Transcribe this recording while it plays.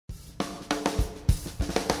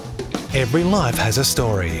Every life has a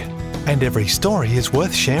story, and every story is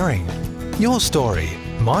worth sharing. Your story,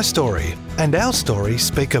 my story, and our story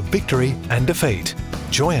speak of victory and defeat,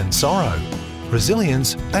 joy and sorrow,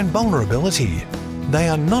 resilience and vulnerability. They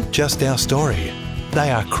are not just our story,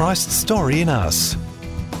 they are Christ's story in us.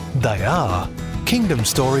 They are Kingdom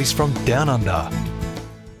Stories from Down Under.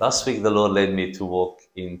 Last week, the Lord led me to walk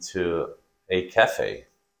into a cafe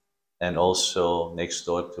and also next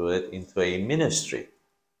door to it into a ministry.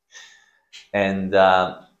 And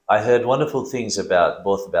I heard wonderful things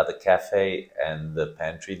both about the cafe and the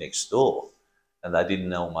pantry next door. And I didn't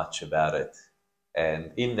know much about it.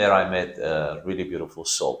 And in there, I met a really beautiful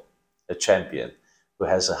soul, a champion who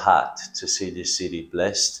has a heart to see this city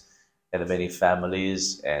blessed, and many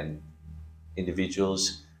families and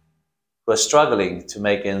individuals who are struggling to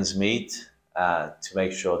make ends meet, to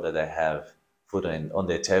make sure that they have food on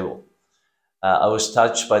their table. I was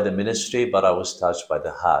touched by the ministry, but I was touched by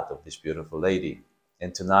the heart of this beautiful lady.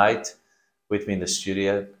 And tonight, with me in the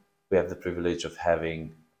studio, we have the privilege of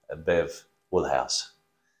having Bev Woolhouse.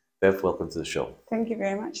 Bev, welcome to the show. Thank you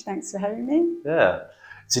very much. Thanks for having me. Yeah.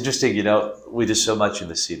 It's interesting, we do so much in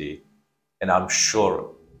the city, and I'm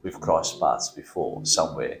sure we've crossed paths before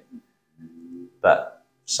somewhere, but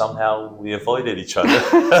somehow we avoided each other.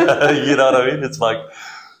 You know what I mean? It's like,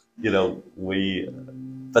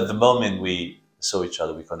 but the moment we saw each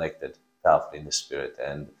other, we connected powerfully in the spirit,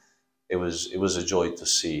 and it was a joy to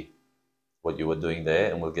see what you were doing there,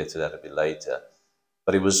 and we'll get to that a bit later.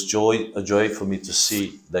 But it was a joy for me to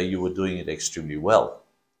see that you were doing it extremely well.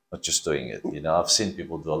 Not just doing it, I've seen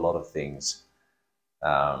people do a lot of things,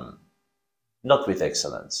 not with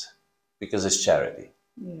excellence, because it's charity.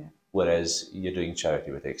 Yeah. Whereas you're doing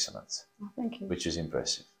charity with excellence. Oh, thank you. Which is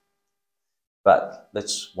impressive. But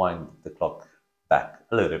let's wind the clock back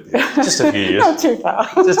a little bit, just a few years. Not too far.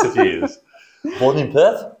 Just a few years. Born in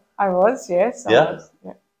Perth? I was, yes. Yeah?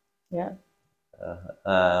 Yeah.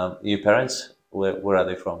 Your parents, where are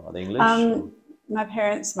they from? Are they English?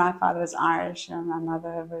 My father was Irish and my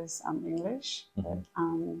mother was English.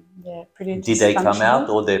 Mm-hmm. Pretty Did they come out,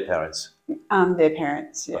 or their parents? Their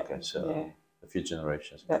parents, yeah. Okay, so a few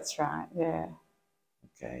generations. That's right, yeah.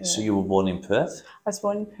 Okay, yeah. So you were born in Perth? I was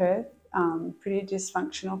born in Perth, pretty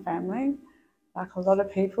dysfunctional family, like a lot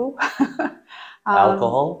of people.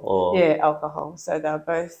 Alcohol? Or? Yeah, alcohol. So they were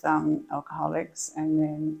both alcoholics, and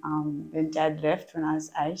then Dad left when I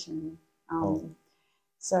was 8, and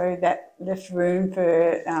so that left room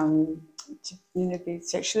for to be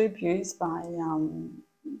sexually abused by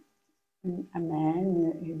a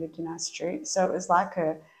man who lived in our street. So it was like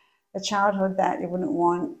a childhood that you wouldn't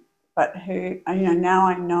want, but who, now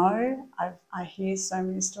I know, I hear so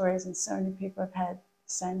many stories, and so many people have had the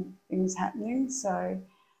same things happening. So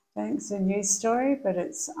I think it's a new story, but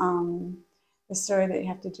it's a story that you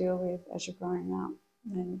have to deal with as you're growing up,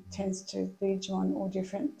 and tends to lead you on all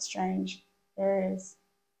different strange areas.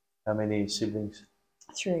 How many siblings?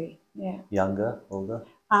 3, yeah. Younger, older?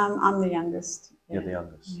 I'm the youngest. Yeah. You're the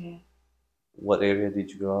youngest? Yeah. What area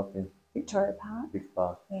did you grow up in? Victoria Park. Big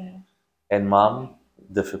Park. Yeah. And Mum,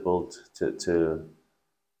 difficult to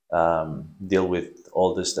deal with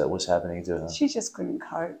all this that was happening to her? She just couldn't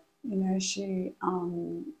cope.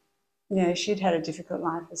 She'd had a difficult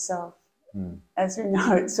life herself. As we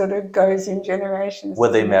know, it sort of goes in generations.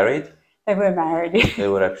 Were they married? They were married. They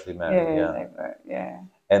were actually married, yeah. They were, yeah.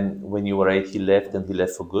 And when you were 8, he left, and he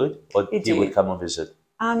left for good? Or he would come and visit?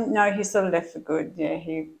 No, he sort of left for good, yeah.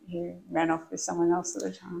 He ran off with someone else at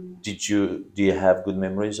the time. Yeah. Do you have good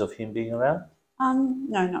memories of him being around?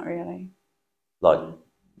 No, not really. Like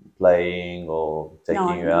playing or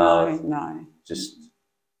taking you out? No. Just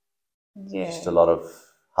a lot of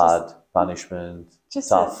hard punishment,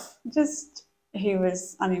 tough? He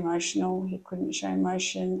was unemotional. He couldn't show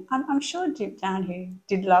emotion. I'm sure deep down he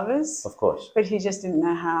did love us. Of course. But he just didn't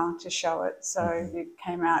know how to show it. So it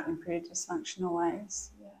came out in pretty dysfunctional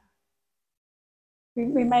ways. Yeah.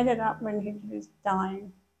 We made it up when he was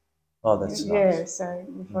dying. Oh, that's nice. Yeah, so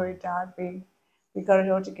before he died, we got it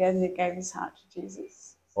all together, and he gave his heart to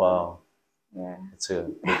Jesus. Wow. Yeah. It's a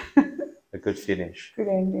good finish. Good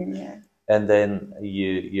ending, yeah. And then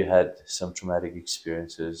you had some traumatic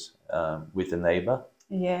experiences with a neighbour?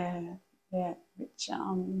 Yeah, which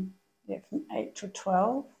from 8 to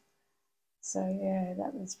 12. So yeah,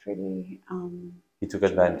 that was pretty. He took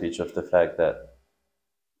advantage of the fact that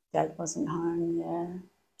Dad wasn't home.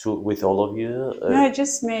 Yeah. With all of you? No,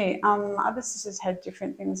 just me. Other sisters had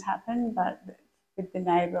different things happen, but with the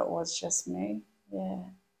neighbour, it was just me. Yeah.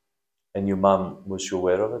 And your mum, was she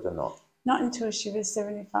aware of it or not? Not until she was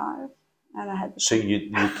 75. And I had. So you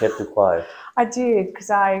kept it quiet? I did, because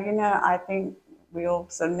I think we all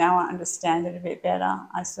sort of, now I understand it a bit better.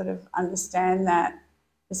 I sort of understand that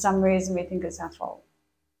for some reason we think it's our fault.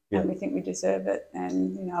 Yeah. And we think we deserve it.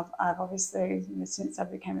 And, you know, I've obviously, you know, since I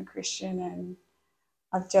became a Christian, and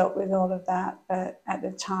I've dealt with all of that. But at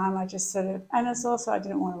the time, I just sort of, and it's also, I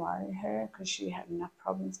didn't want to worry her because she had enough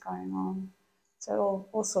problems going on. So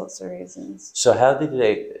all sorts of reasons. So how did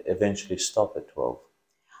they eventually stop at 12?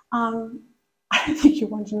 I don't think you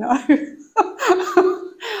want to know.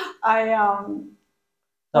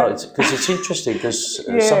 No, it's because it's interesting because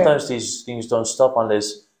Yeah. sometimes these things don't stop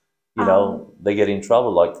unless, you know, they get in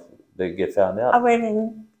trouble, like they get found out. I went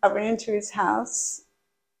into his house.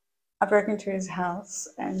 I broke into his house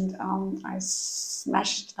and I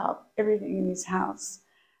smashed up everything in his house.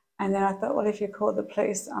 And then I thought, well, if you call the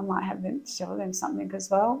police, I might have them tell them something as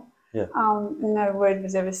well. Yeah. No word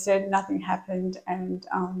was ever said. Nothing happened, and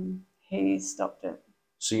he stopped it.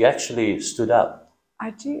 So you actually stood up.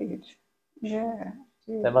 I did. Yeah. I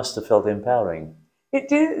did. That must have felt empowering. It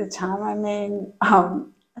did at the time. I mean,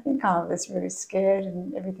 I think I was really scared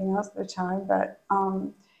and everything else at the time, but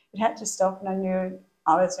it had to stop, and I knew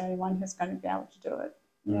I was the only one who's going to be able to do it.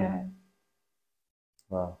 Yeah.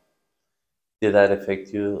 Wow. Did that affect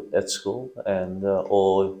you at school, and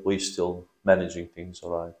or were you still managing things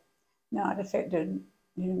all right? No, it affected,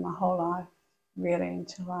 you know, my whole life really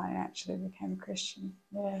until I actually became a Christian.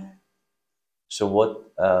 Yeah. So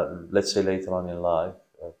what, let's say later on in life,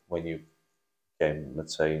 when you came,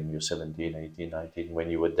 let's say in your 17, 18, 19,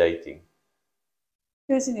 when you were dating?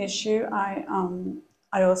 It was an issue. I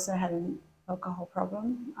also had an alcohol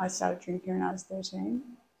problem. I started drinking when I was 13.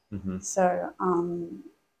 Mm-hmm. So,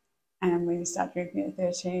 and when you start drinking at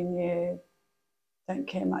 13, you don't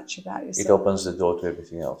care much about yourself. It opens the door to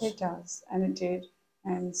everything else. It does, and it did.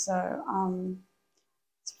 And so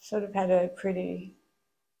sort of had a pretty,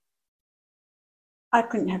 I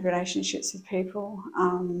couldn't have relationships with people.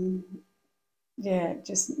 Yeah,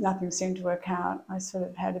 just nothing seemed to work out. I sort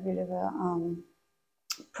of had a bit of a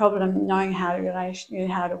problem knowing how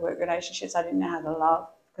to work relationships. I didn't know how to love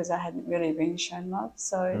because I hadn't really been shown love.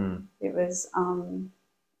 So it was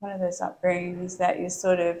one of those upbringings that you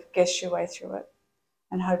sort of guess your way through it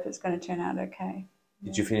and hope it's going to turn out okay.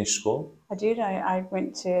 Did you finish school? I did. I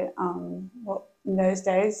went to in those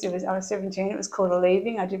days I was 17. It was called a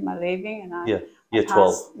leaving. I did my leaving, and Year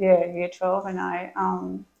 12. Yeah, year 12, and I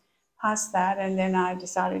passed that, and then I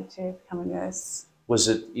decided to become a nurse. Was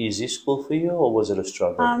it easy school for you, or was it a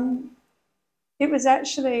struggle? It was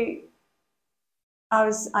actually.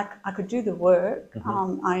 I could do the work.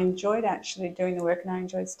 Mm-hmm. I enjoyed actually doing the work, and I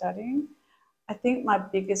enjoyed studying. I think my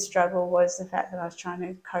biggest struggle was the fact that I was trying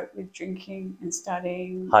to cope with drinking and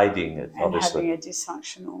studying, Hiding it, and obviously. having a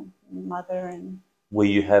dysfunctional mother. And were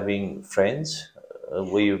you having friends?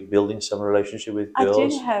 Were you building some relationship with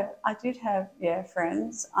girls? I did have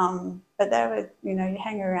friends, but they were, you know, you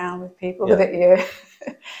hang around with people Yeah. that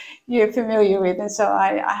you're familiar with, and so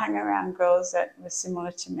I hung around girls that were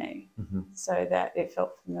similar to me, so that it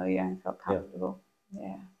felt familiar and felt comfortable.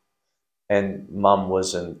 Yeah. And mum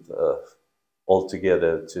wasn't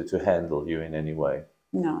altogether to handle you in any way?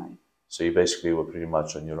 No. So you basically were pretty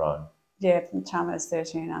much on your own? Yeah, from the time I was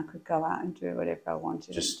 13, I could go out and do whatever I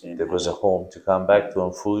wanted. Just there was a home to come back to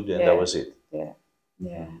and food, and that was it? Yeah,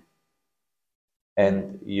 yeah.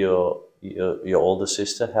 And your older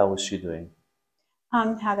sister, how was she doing?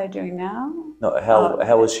 How they're doing now? No,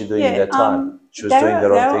 how was she doing at that time? She was doing her own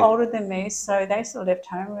thing? They thing? were older than me, so they sort of left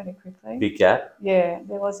home really quickly. Big gap? Yeah,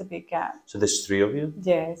 there was a big gap. So there's 3 of you?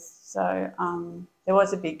 Yes, so there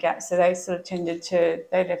was a big gap. So they sort of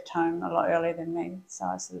they left home a lot earlier than me, so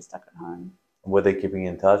I sort of stuck at home. Were they keeping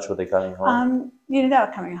in touch? Were they coming home? You know, they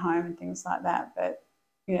were coming home and things like that, but,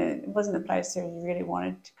 you know, it wasn't a place that you really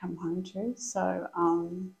wanted to come home to. So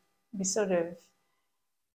we sort of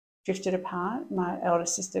drifted apart. My elder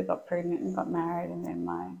sister got pregnant and got married, and then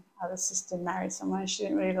my other sister married someone she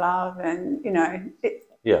didn't really love, and, you know,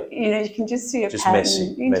 you know, you can just see a pattern.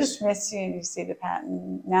 Messy. Just messy, and you see the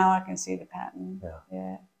pattern. Now I can see the pattern.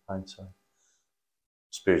 Yeah. Hindsight.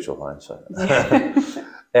 Spiritual hindsight. Yeah.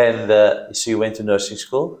 And so you went to nursing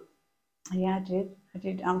school? Yeah, I did. I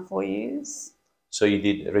did 4 years. So you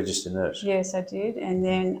did register nurse? Yes, I did. And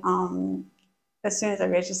then as soon as I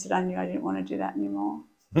registered, I knew I didn't want to do that anymore.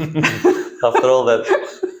 After all that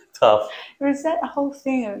tough. It was that whole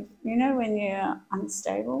thing of, you know, when you're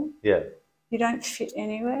unstable, Yeah. you don't fit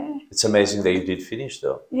anywhere. It's amazing that you did finish,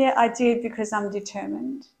 though. Yeah, I did, because I'm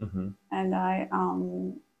determined, and I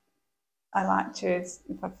like to,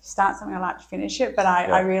 if I start something, I like to finish it. But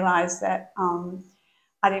I realised that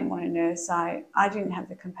I didn't want to nurse. I didn't have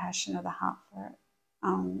the compassion or the heart for it.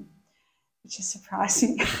 which is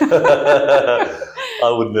surprising.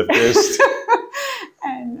 I wouldn't have guessed.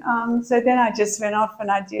 And so then I just went off and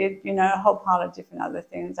I did, you know, a whole pile of different other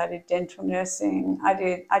things. I did dental nursing.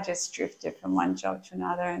 I just drifted from one job to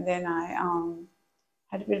another, and then I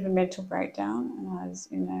had a bit of a mental breakdown, and I was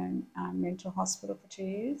in a mental hospital for 2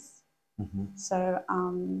 years. Mm-hmm. So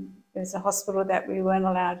there's a hospital that we weren't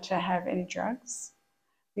allowed to have any drugs.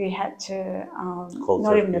 We had to,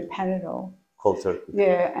 not even a Panadol. Cold turkey.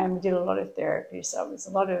 Yeah, and we did a lot of therapy. So it was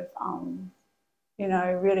a lot of, you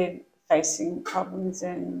know, really facing problems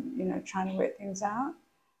and, you know, trying to work things out.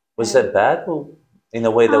 Was that bad, or in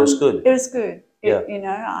a way that was good? It was good. Yeah. You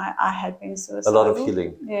know, I had been suicidal. A lot of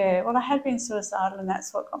healing. Yeah, well, I had been suicidal, and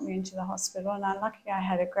that's what got me into the hospital. And I'm lucky I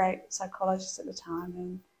had a great psychologist at the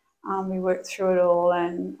time, and we worked through it all.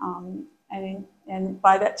 And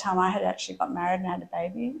by that time, I had actually got married and had a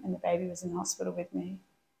baby, and the baby was in the hospital with me.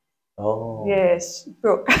 Oh. Yes,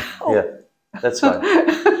 Brooke. Yeah, that's right.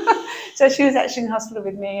 So she was actually in the hospital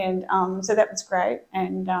with me, and so that was great.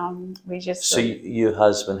 And we just. So your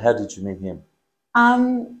husband, how did you meet him?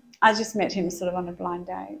 I just met him sort of on a blind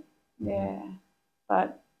date. Yeah,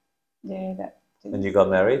 but yeah, that. And you got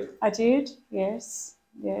married? I did. Yes.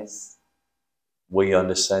 Yes. Were you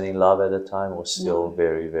understanding love at the time, or still No.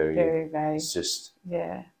 very, very? Very vague. It's just.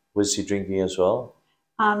 Yeah. Was he drinking as well?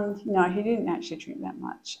 No, he didn't actually drink that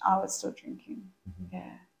much. I was still drinking. Mm-hmm.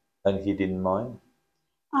 Yeah. And he didn't mind?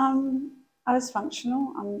 I was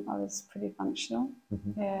functional. I was pretty functional.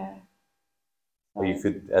 Mm-hmm. Yeah. Or you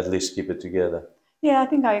could at least keep it together. Yeah, I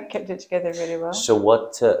think I kept it together really well. So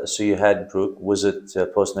what? So you had Brooke. Was it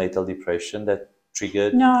postnatal depression that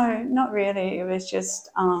triggered? No, not really. It was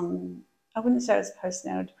just. I wouldn't say it was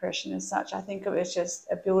postnatal depression as such. I think it was just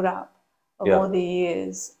a build-up of all the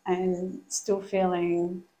years and still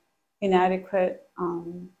feeling inadequate,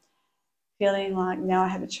 feeling like now I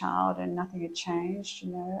have a child and nothing had changed.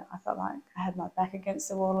 You know, I felt like I had my back against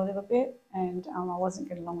the wall a little bit, and I wasn't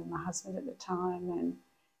getting along with my husband at the time, and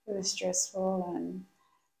it was stressful. And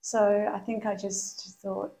so I think I just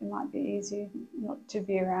thought it might be easy not to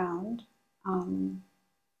be around.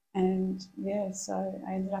 And yeah, so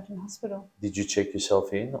I ended up in hospital. Did you check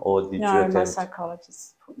yourself in, or did you No, attempt? my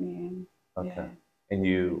psychologist put me in. Okay. Yeah. And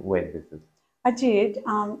you went with it? I did.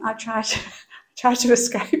 I tried to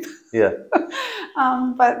escape. Yeah.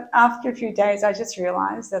 But after a few days, I just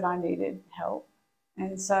realised that I needed help.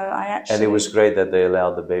 And so I actually... And it was great that they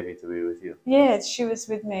allowed the baby to be with you. Yeah, she was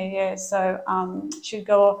with me, yeah. So she'd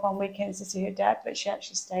go off on weekends to see her dad, but she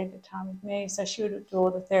actually stayed the time with me. So she would do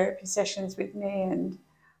all the therapy sessions with me. And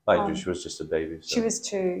She was just a baby. So. She was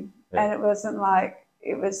 2. Yeah. And it wasn't like...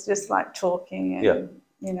 It was just like talking and,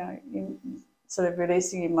 you know, sort of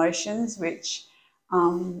releasing emotions, which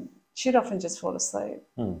she'd often just fall asleep.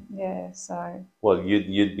 Yeah, so... Well,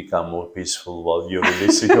 you'd become more peaceful while you're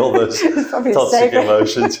releasing all those toxic safer.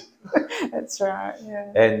 emotions. That's right,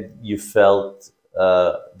 yeah. And you felt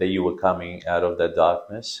that you were coming out of that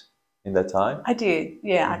darkness in that time? I did,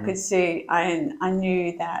 yeah. I could see, I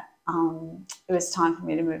knew that it was time for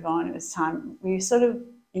me to move on. It was time, we sort of,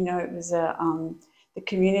 you know, it was the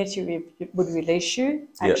community would release you,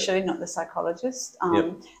 actually, not the psychologist.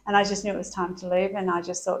 And I just knew it was time to leave, and I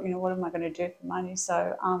just thought, you know, what am I going to do for money?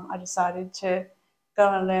 So I decided to go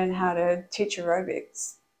and learn how to teach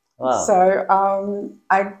aerobics. Wow. So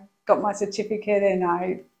I got my certificate, and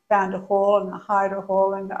I found a hall, and I hired a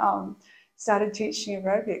hall, and started teaching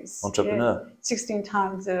aerobics. Entrepreneur. 16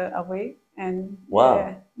 times a week. And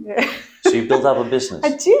wow. Yeah. So you built up a business?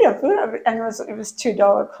 I did. I built up, and it was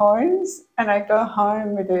 $2 coins, and I go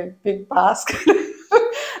home with a big basket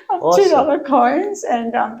of $2 coins,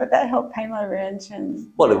 and but that helped pay my rent.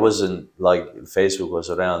 And well, it wasn't like Facebook was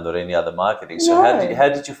around or any other marketing. So No. how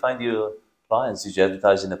did you find your clients? Did you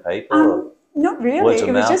advertise in the paper? Or? Not really. Word of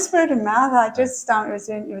It was mouth? just word of mouth. I just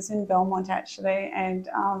it was in Belmont actually, and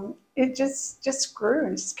it just grew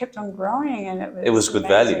and just kept on growing, and It was good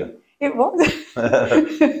amazing. value. It was.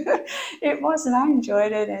 It was, and I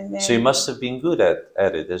enjoyed it. And then So you must have been good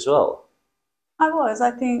at it as well. I was. I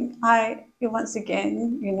think once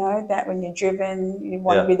again, you know, that when you're driven, you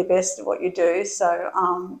want to be the best at what you do. So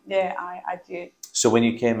I did. So when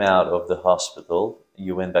you came out of the hospital,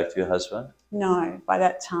 you went back to your husband? No, by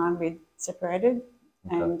that time we'd separated,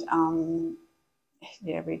 Okay. and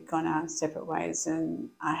we'd gone our separate ways, and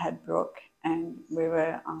I had Brooke, and we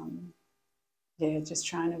were just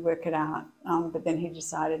trying to work it out. But then he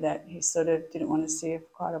decided that he sort of didn't want to see her for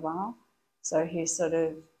quite a while, so he sort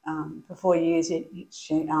of for 4 years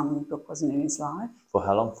Brooke wasn't in his life. For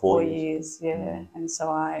how long? 4 years? Yeah. And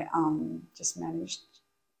so I just managed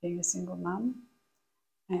being a single mum,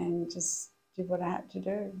 and just did what I had to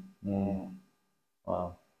do. Yeah.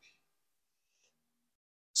 Wow.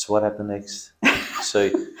 So what happened next? So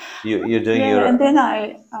you're doing your... And then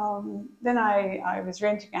I was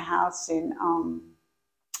renting a house in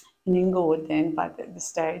Inglewood then by the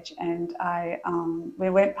stage, and we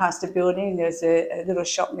went past a building. There's a little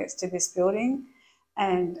shop next to this building,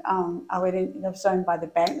 and I went in. It was owned by the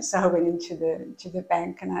bank, so I went into the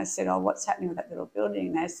bank and I said, "Oh, what's happening with that little building?"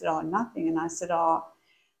 And they said, "Oh, nothing." And I said, "Oh,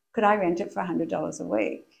 could I rent it for $100 a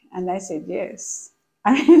week?" And they said yes.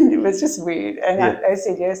 I mean, it was just weird, and they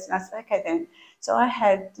said yes. And I said, "Okay then." So I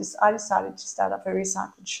decided to start up a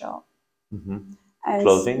recycled shop. Mm-hmm. And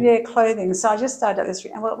clothing? Yeah, clothing. So I just started up this,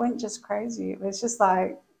 and well, it went just crazy. It was just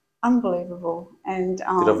like unbelievable. And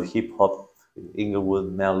bit of hip hop,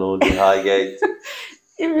 Inglewood, Melody, Highgate.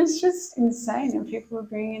 It was just insane, and people were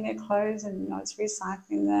bringing their clothes, and I was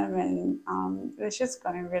recycling them, and it was just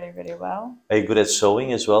going really, really well. Are you good at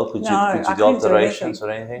sewing as well? Could you do alterations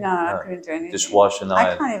or anything? No, I couldn't do anything. Just wash and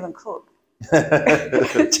iron. I can't even cook.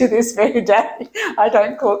 To this very day, I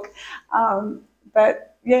don't cook. But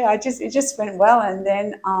yeah, it just went well, and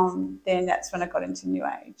then that's when I got into New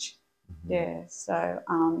Age. Mm-hmm. Yeah, so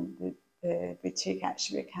the boutique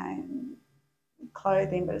actually became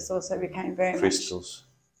clothing, but it also became very crystals,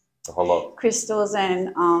 the whole lot. Crystals,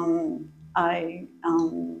 and I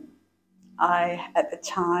at the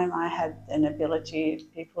time I had an ability.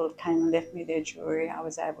 If people came and left me their jewelry, I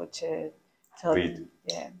was able to tell them.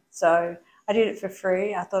 Yeah, so I did it for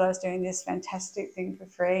free. I thought I was doing this fantastic thing for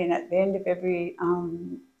free, and at the end of every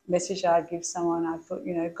message I'd give someone, I'd put,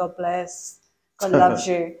 God bless, God loves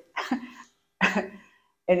you.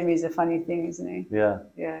 Enemy's a funny thing, isn't he? Yeah.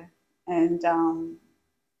 Yeah. And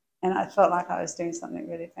I felt like I was doing something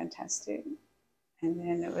really fantastic. And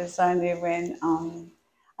then it was only when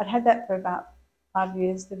I'd had that for about 5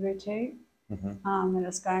 years, the boutique. Mm-hmm. And it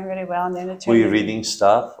was going really well. And then it were you reading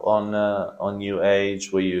stuff on New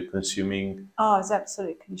Age? Were you consuming? Oh, I was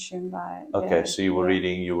absolutely consumed by it. Okay, so you were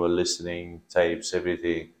reading, you were listening, tapes,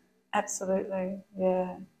 everything. Absolutely,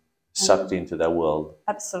 yeah. Sucked into that world.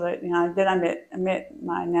 Absolutely. Then I met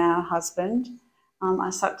my now husband. I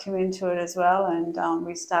sucked him into it as well, and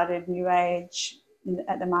we started New Age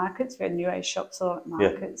at the markets. We had New Age shops all at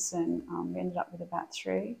markets, and we ended up with about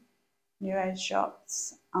 3 New Age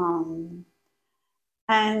shops.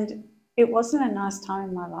 And it wasn't a nice time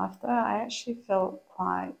in my life, though. I actually felt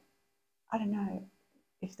quite, I don't know,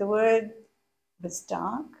 if the word was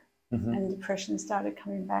dark, mm-hmm. and depression started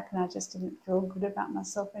coming back, and I just didn't feel good about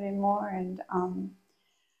myself anymore. And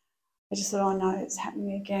I just thought, oh no, it's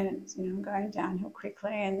happening again. It's, I'm going downhill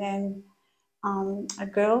quickly. And then a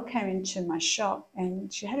girl came into my shop,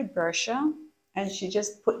 and she had a brochure, and she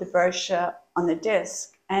just put the brochure on the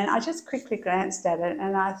desk. And I just quickly glanced at it,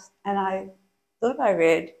 and I thought I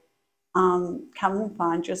read, come and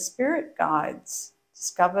find your spirit guides,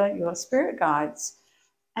 discover your spirit guides.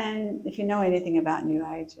 And if you know anything about New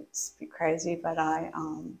Age, it's a bit crazy, but I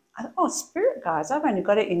thought, oh, spirit guides, I've only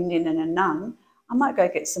got an Indian and a nun. I might go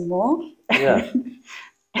get some more. Yeah.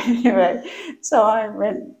 Anyway, so I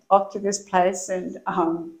went off to this place, and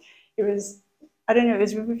it was, I don't know, it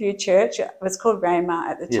was Riverview Church. It was called Rhema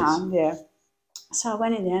at the time, yeah. So I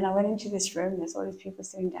went in there, and I went into this room. There's all these people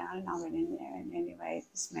sitting down, and I went in there, and anyway,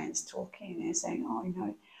 this man's talking, and he's saying,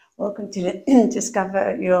 oh, welcome to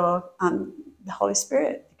discover your the Holy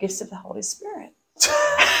Spirit, the gifts of the Holy Spirit.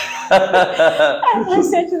 And I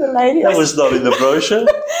said to the lady, that was not in the brochure.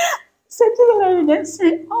 Said to the lady next to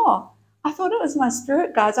me, oh, I thought it was my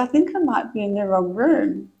spirit guides. I think I might be in the wrong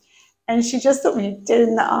room. And she just looked me dead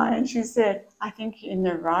in the eye, and she said, I think you're in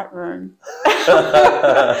the right room.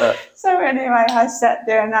 So anyway, I sat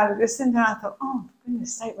there and I listened, and I thought, oh, for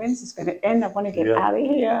goodness sake, when's this going to end? I want to get out of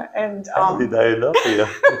here. And how did I end up here?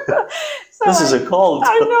 This is a cult.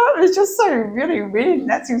 I know, it was just so really weird. And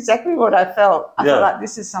that's exactly what I felt. I felt like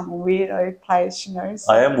this is some weirdo place,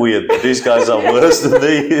 So. I am weird, but these guys are worse than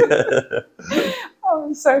me. Oh, it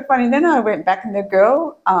was so funny. Then I went back, and the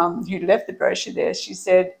girl who left the brochure there, she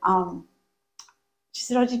said, oh,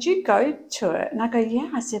 did you go to it? And I go, yeah.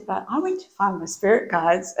 I said, but I went to find my spirit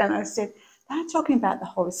guides. And I said, they're talking about the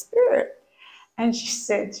Holy Spirit. And she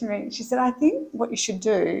said to me, I think what you should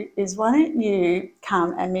do is, why don't you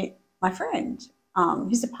come and meet my friend?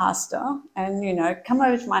 He's a pastor, and, come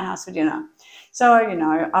over to my house for dinner. So, I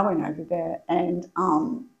went over there, and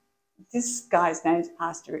this guy's name's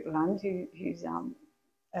Pastor Rick Lund, who's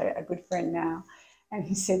a good friend now. And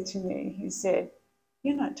he said to me,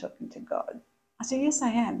 you're not talking to God. I said, yes, I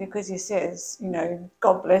am, because he says,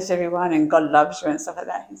 God bless everyone and God loves you and stuff like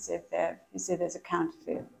that. He said there's a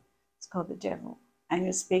counterfeit. It's called the devil, and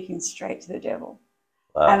you're speaking straight to the devil.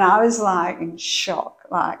 Wow. And I was like in shock.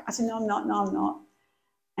 Like, I said, no, I'm not.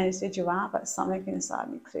 And he said, you are, but something inside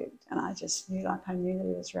me clicked. And I just knew, like, I knew that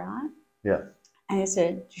he was right. Yeah. And he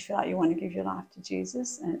said, do you feel like you want to give your life to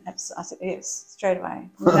Jesus? And I said, yes, straight away,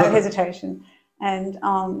 no hesitation. And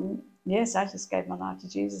yes, I just gave my life to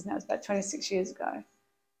Jesus. And that was about 26 years ago.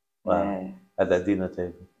 Wow. Yeah. At that dinner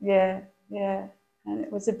table. Yeah. And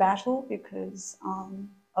it was a battle because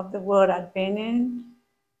of the world I'd been in.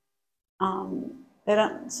 They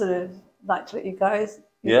don't sort of like to let you go.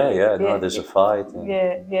 No, there's a fight.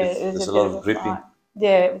 There's a lot of gripping. Fight.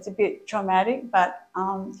 Yeah, it was a bit traumatic, but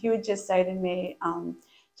he would just say to me,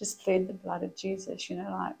 just plead the blood of Jesus, plead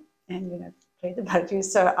the blood of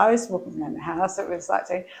Jesus. So I was walking around the house, it was like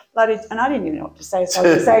saying, and I didn't even know what to say, so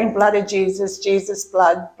I was saying, blood of Jesus, Jesus,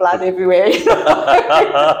 blood everywhere.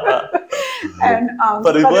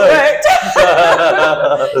 But it worked.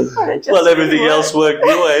 Well, everything else worked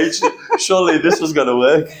new age. Surely this was going to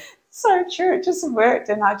work. So true, it just worked,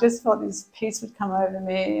 and I just felt this peace would come over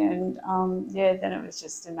me, and then it was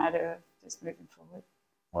just a matter of just moving forward.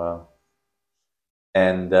 Wow.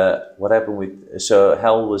 And what happened with, so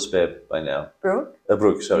how old was Bev by now?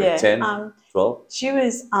 Brooke, sorry, yeah, 10, 12? She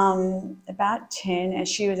was about 10, and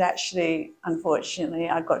she was actually, unfortunately,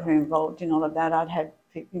 I got her involved in all of that. I'd had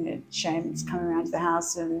shamans coming around to the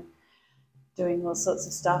house and doing all sorts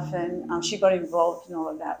of stuff, and she got involved in all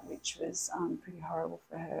of that, which was pretty horrible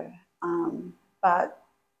for her. But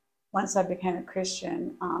once I became a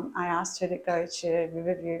Christian, I asked her to go to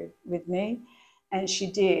Riverview with me, and she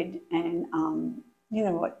did. And I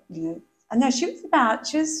know she was about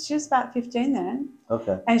 15 then.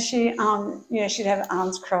 Okay. And she, she'd have her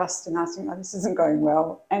arms crossed, and I was thinking, this isn't going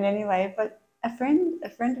well. And anyway, but a friend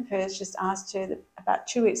of hers just asked her about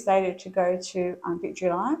 2 weeks later to go to Victory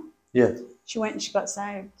Life. Yeah. She went and she got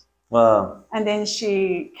saved. Wow. And then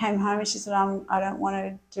she came home and she said, I don't want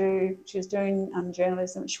to do, she was doing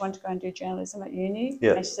journalism. She wanted to go and do journalism at uni.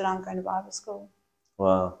 Yeah. And she said, I'm going to Bible school.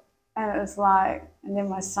 Wow. And it was like, and then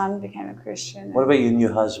my son became a Christian. What about your new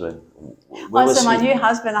husband? My new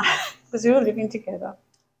husband, because we were living together.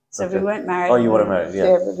 So we weren't married. Oh, you weren't married, yeah.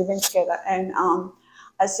 Yeah, we were living together. And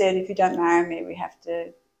I said, if you don't marry me, we have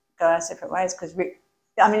to go our separate ways. Because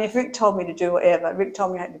if Rick told me to do whatever, Rick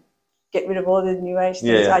told me I had to get rid of all the new age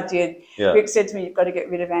things. I did. Yeah. Rick said to me, you've got to get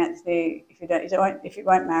rid of Anthony. If you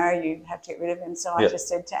won't marry, you have to get rid of him. So I just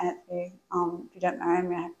said to Anthony, if you don't marry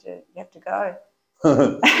me, you have to go.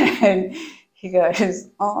 And he goes,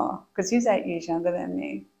 oh, because he's 8 years younger than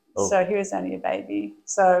me. Oh. So he was only a baby.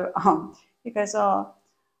 So he goes, oh,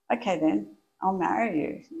 okay then, I'll marry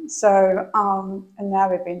you. So, and now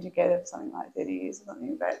we've been together for something like 30 years or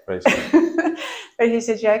something. But he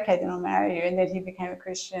said, yeah, okay, then I'll marry you. And then he became a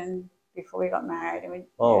Christian before we got married. And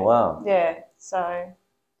wow. Yeah, So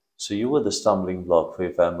you were the stumbling block for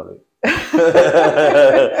your family.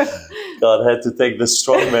 God had to take the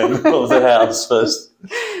strong man of the house first.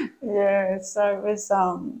 Yeah, so it was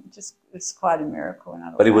it's quite a miracle.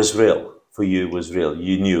 But it was real. For you, it was real.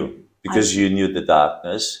 You knew. Because you knew the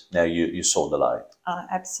darkness, now you saw the light.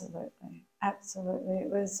 Absolutely. Absolutely. It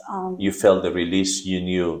was... you felt the release, you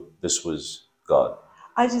knew this was God.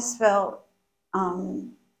 I just felt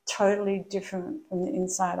totally different from the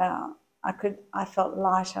inside out. I felt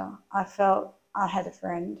lighter. I felt I had a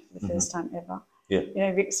friend for the first time ever. Yeah.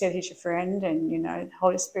 Rick said he's your friend, and, the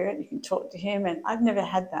Holy Spirit, you can talk to him, and I've never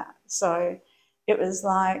had that. So it was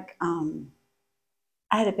like I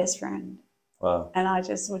had a best friend. Wow. And I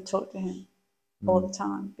just would talk to him all the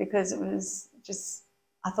time, because it was just,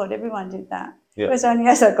 I thought everyone did that. Yeah. It was only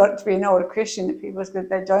as I got to be an older Christian that people said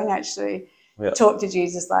they don't actually talk to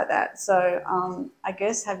Jesus like that. So I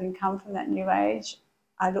guess having come from that new age,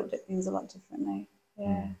 I looked at things a lot differently.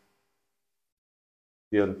 Yeah.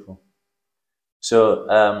 Beautiful. So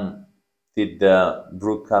did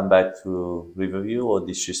Brooke come back to Riverview, or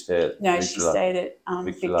did she stay at No, she stayed at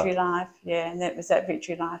Victory Life. Yeah, and it was at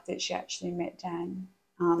Victory Life that she actually met Dan.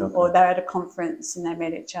 Or they were at a conference and they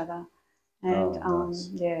met each other. And nice.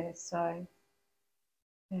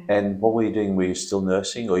 And what were you doing? Were you still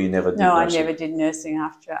nursing, or you never did nursing? No, I never did nursing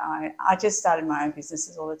after. I just started my own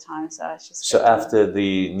businesses all the time. So I was just... So after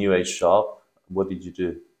the New Age shop, what did you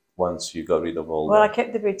do once you got rid of all I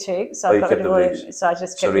kept the boutique. So I got rid of all. So I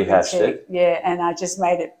just kept the boutique. Yeah, and I just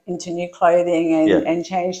made it into new clothing and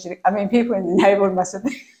changed it. I mean, people in the neighbourhood must have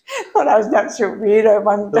thought I was an absolute weirdo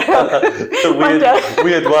one day.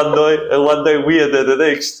 Weird one day, weirder the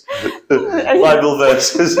next. Bible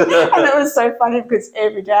verses. And it was so funny because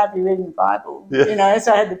every day I'd be reading the Bible,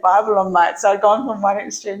 so I had the Bible on so I'd gone from one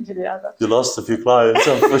extreme to the other. You lost a few clients,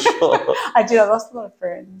 I'm for sure. I did. I lost a lot of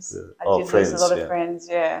friends. Yeah. I did lose a lot of friends,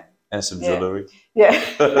 And some Yeah. jewellery. Yeah.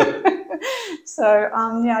 So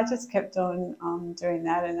yeah, I just kept on doing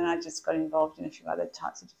that, and then I just got involved in a few other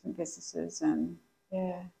types of different businesses, and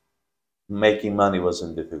yeah. Making money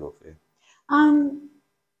wasn't difficult for you.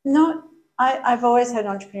 Not. I've always had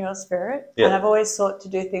an entrepreneurial spirit, Yeah. and I've always sought to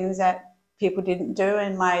do things that people didn't do.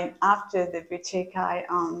 And after the boutique, I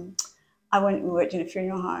went and worked in a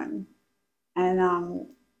funeral home, and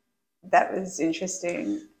that was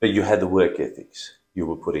interesting. But you had the work ethics. You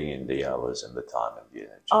were putting in the hours and the time and the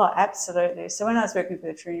energy. Oh, absolutely. So when I was working for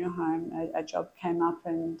the funeral home, a job came up,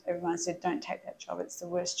 and everyone said, "Don't take that job. It's the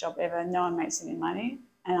worst job ever. No one makes any money."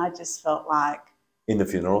 And I just felt like, In the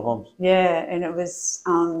funeral homes? yeah, and it was,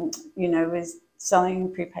 it was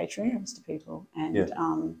selling prepaid funerals to people. And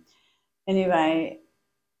anyway,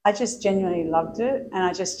 I just genuinely loved it, and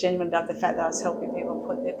I just genuinely loved the fact that I was helping people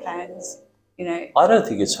put their plans, I don't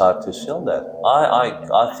think it's hard to sell that.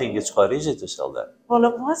 I think it's quite easy to sell that. Well,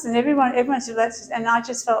 it wasn't. Everyone said that's, and I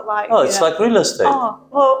just felt like, Oh, it's like real estate. oh,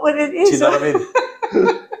 well, what it is. Do you know what I mean?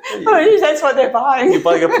 Well, that's what they're buying. You're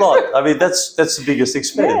buying a plot. I mean, that's the biggest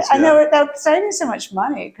experience. Yeah, and they were saving so much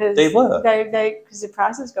money because They were. Because the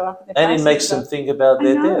prices go up. And it makes them think about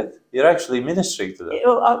their death. You're actually ministering to them. It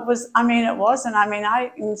was. I mean, it was, and I mean,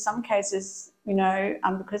 in some cases,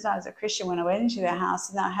 because I was a Christian, when I went into their house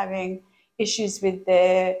and they're having issues with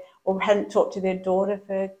or hadn't talked to their daughter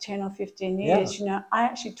for 10 or 15 years, I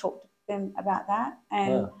actually talked to them about that,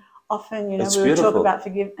 and often, we would talk about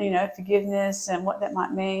forgiveness and what that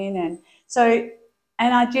might mean, and so,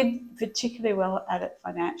 and I did particularly well at it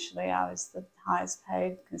financially. I was the highest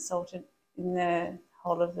paid consultant in the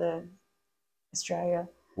whole of Australia.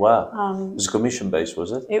 Wow. It was commission based,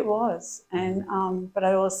 was it? It was, and but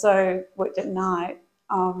I also worked at night.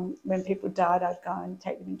 When people died, I'd go and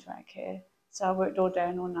take them into our care. So I worked all day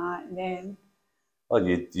and all night, and then. Well,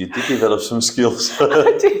 you did develop some skills.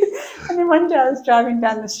 I did. And then one day I was driving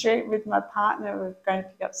down the street with my partner. We were going to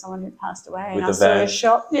pick up someone who passed away, and I saw a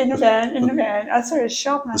shop in the van. I saw a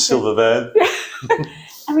shop, and the silver van. Yeah.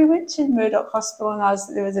 And we went to Murdoch Hospital, and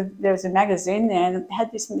there was a magazine there, and it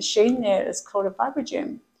had this machine there. It was called a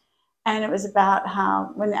Vibrogym. And it was about how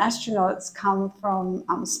when the astronauts come from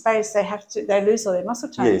space, they lose all their muscle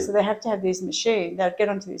tone, so they have to have these machines. They'd get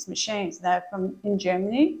onto these machines. They're in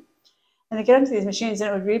Germany, and they get onto these machines, and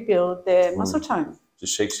it would rebuild their muscle tone.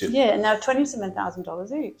 Just shakes you. Yeah, and they were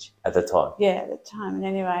 $27,000 each at the time. Yeah, at the time. And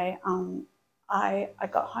anyway, I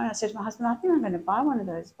got home. I said to my husband, "I think I'm going to buy one of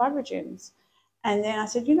those Vibrogyms." And then I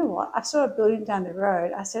said, "You know what? I saw a building down the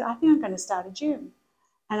road. I said, I think I'm going to start a gym.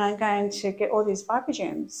 And I'm going to get all these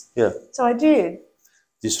Vibrogyms." Yeah. So I did.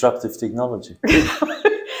 Disruptive technology.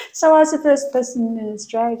 So I was the first person in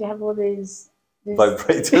Australia to have all these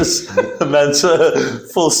vibrators, Mansa,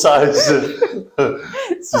 full size,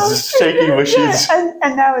 shaking machines. Yeah.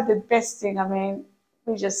 And they were the best thing. I mean,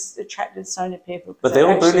 we just attracted so many people. But they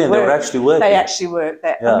were brilliant. They were actually working. They actually worked.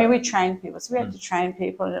 I mean, we trained people. So we had to train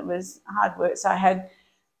people, and it was hard work. So I had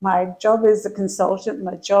my job as a consultant,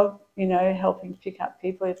 my job, helping to pick up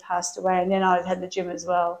people who passed away. And then I had the gym as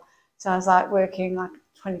well. So I was like working like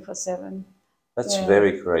 24/7. That's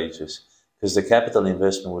very courageous, because the capital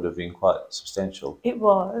investment would have been quite substantial. It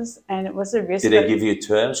was, and it was a risk. Did they give you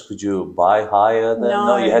terms? Could you buy higher than?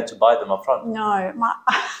 No, you had to buy them up front. No,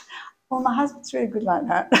 my husband's really good like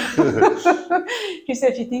that. He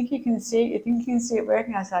said, "If you think you can see it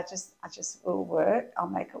working," I said, "I just will work. I'll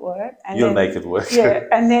make it work." And You'll make it work. Yeah,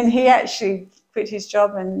 and then he actually quit his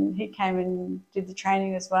job, and he came and did the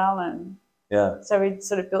training as well, and so we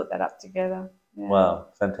sort of built that up together. Yeah. Wow,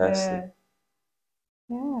 fantastic.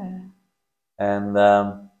 Yeah. And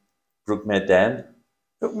Brooke met Dan.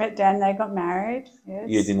 Brooke met Dan. They got married. Yes.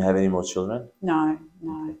 You didn't have any more children? No.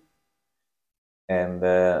 And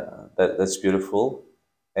that's beautiful.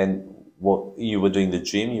 And what you were doing the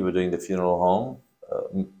gym, you were doing the funeral home.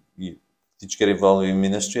 Did you get involved in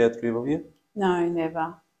ministry at Riverview? No,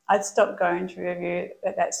 never. I'd stopped going to Riverview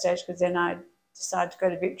at that stage, because then I decided to go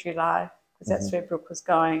to Victory Life, because that's where Brooke was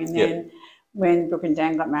going. And then when Brooke and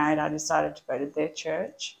Dan got married, I decided to go to their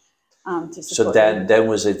church. So Dan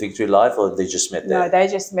was at Victory Life, or they just met there? No, they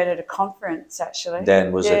just met at a conference, actually.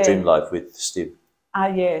 Dan was at Dream Life with Steve?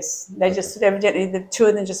 Yes. They just evidently, the two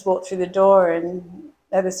of them just walked through the door and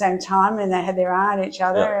at the same time, and they had their eye on each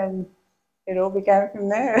other, and it all began from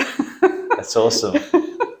there. That's awesome.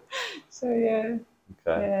 So, yeah.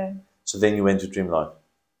 Okay. Yeah. So then you went to Dream Life?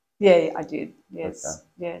 Yeah, I did. Yes. Okay.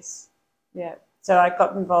 Yes. Yeah. So I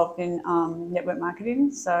got involved in network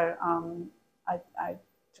marketing. So I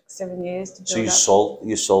took 7 years to build up. So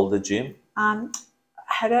you sold the gym? I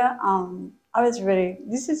had a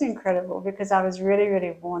this is incredible because I was really,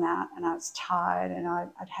 really worn out and I was tired and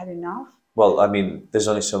I'd had enough. Well, I mean, there's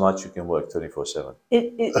only so much you can work 24/7.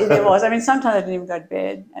 It was. I mean, sometimes I didn't even go to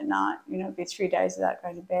bed at night. You know, it'd be 3 days without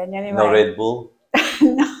going to bed. And anyway, No Red Bull,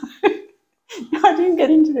 no, I didn't get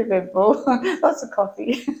into the Red Bull. Lots of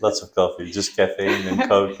coffee. lots of coffee, just caffeine and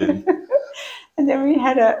Coke. And And then we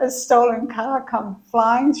had a stolen car come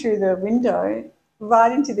flying through the window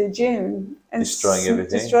right into the gym and Destroying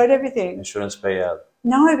everything? Destroyed everything. insurance payout.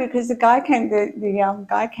 No, because the guy came.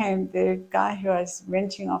 The guy who I was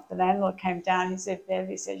renting off, the landlord came down. He said, "Bev,"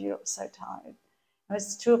 he said, "you look so tired." It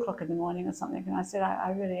was 2:00 in the morning or something, and I said, "I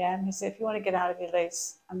really am." He said, "If you want to get out of your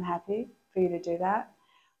lease, I'm happy for you to do that."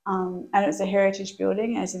 And it was a heritage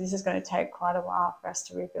building, and I said, "This is going to take quite a while for us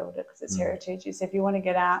to rebuild it because it's heritage." He said, "If you want to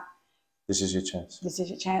get out, This is your chance. this is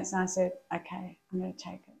your chance." And I said, "Okay, I'm going to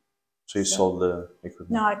take it." So you sold the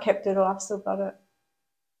equipment. No, I kept it all. I've still got it.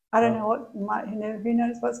 I don't know what might. Who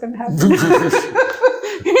knows what's going to happen?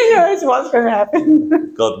 Who knows what's going to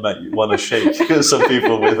happen? God, mate, you want to shake some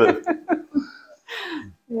people with it.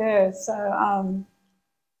 Yeah. So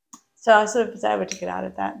I sort of was able to get out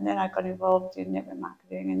of that, and then I got involved in network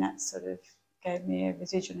marketing, and that sort of gave me a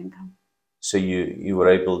residual income. So you were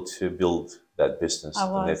able to build that business, I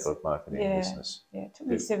the was. network marketing Yeah. business, Yeah, it took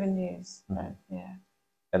me 7 years. But yeah.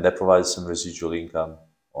 and that provides some residual income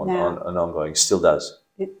on an ongoing. Still does.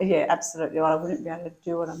 Yeah, absolutely. Well, I wouldn't be able to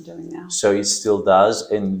do what I'm doing now. So it still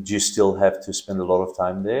does, and do you still have to spend a lot of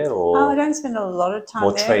time there, or I don't spend a lot of time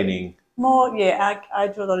more there. training? More, yeah. I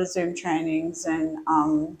do a lot of Zoom trainings and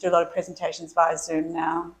do a lot of presentations via Zoom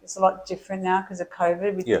now. It's a lot different now because of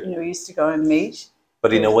COVID. We used to go and meet.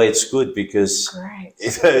 But in a way, it's good because Great.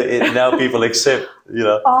 now people accept.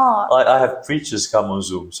 Oh, I have preachers come on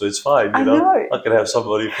Zoom, so it's fine. I know. I can have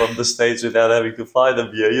somebody from the States without having to fly them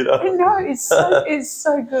here. I know. It's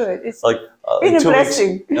so good. It's Like been in a 2 weeks,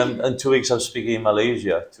 blessing. in 2 weeks, I'm speaking in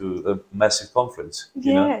Malaysia to a massive conference.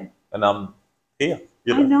 Yeah. And I'm here.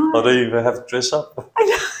 I know. I don't even have to dress up. I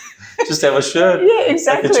know. Just have a shirt. Yeah,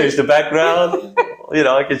 exactly. I can change the background.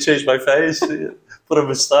 I can change my face. Put a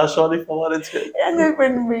moustache on if I wanted to. And then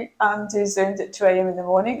when we do Zooms at 2 a.m. in the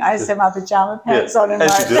morning, I just have my pajama pants on and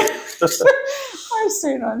my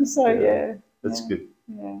suit on. So yeah. That's good.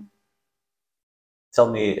 Yeah. Tell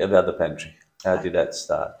me about the pantry. How did that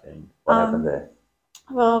start and what happened there?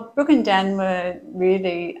 Well, Brooke and Dan were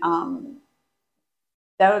really,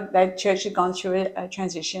 their church had gone through a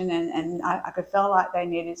transition and I could feel like they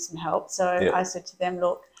needed some help. So I said to them,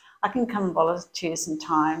 look, I can come and volunteer some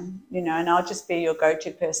time, and I'll just be your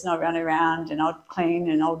go-to person. I'll run around and I'll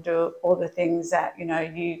clean and I'll do all the things that,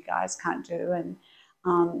 you guys can't do. And,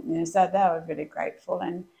 so they were really grateful.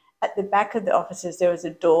 And at the back of the offices, there was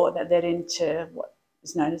a door that led into what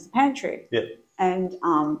is known as the pantry. Yeah. And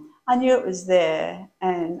I knew it was there,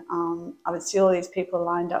 and I would see all these people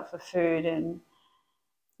lined up for food. And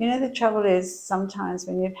the trouble is sometimes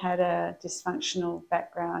when you've had a dysfunctional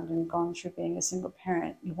background and gone through being a single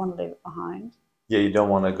parent, you want to leave it behind. Yeah, you don't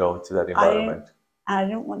want to go into that environment. I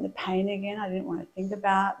didn't want the pain again. I didn't want to think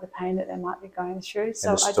about the pain that they might be going through. So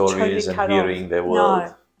and the I stories totally and cut hearing off. their world.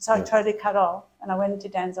 No. So I totally cut off, and I went into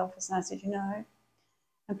Dan's office and I said,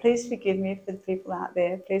 and please forgive me for the people out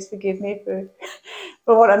there. Please forgive me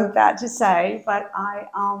for what I'm about to say. But I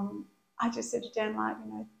just said to Dan,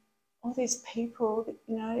 all these people,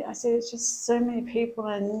 I said, it's just so many people,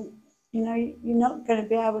 and, you're not going to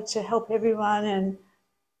be able to help everyone. And,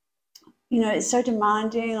 it's so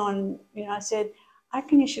demanding on, I said, I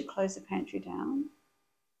reckon you should close the pantry down.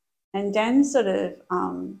 And Dan sort of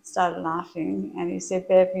started laughing, and he said,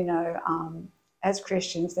 Bev, as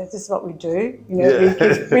Christians, this is what we do.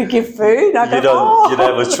 We give food. I You don't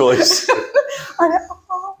have a choice. I go,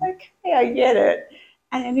 okay, I get it.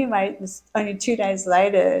 And anyway, it was only 2 days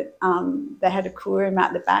later, they had a cool room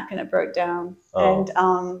out the back and it broke down. Oh.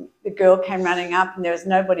 And the girl came running up and there was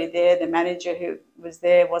nobody there. The manager who was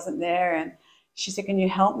there wasn't there. And she said, can you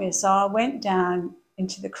help me? So I went down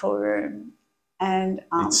into the cool room and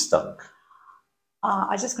it stunk.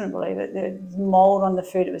 I just couldn't believe it. There was mold on the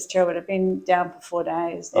food. It was terrible. It had been down for 4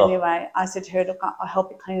 days. Oh. Anyway, I said to her, look, I'll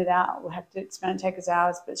help you clean it out. It's going to take us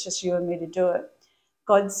hours, but it's just you and me to do it.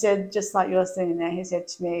 God said, just like you're sitting there, he said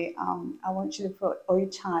to me, I want you to put all your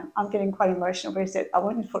time. I'm getting quite emotional, but he said, I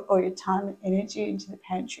want you to put all your time and energy into the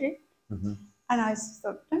pantry. Mm-hmm. And I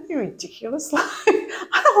thought, don't be ridiculous.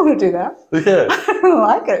 I don't want to do that. Yeah. I don't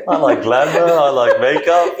like it. I like glamour, I like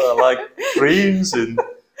makeup, I like creams, and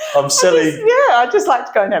I'm selling... I just like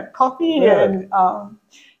to go and have coffee and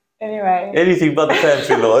anyway. anything but the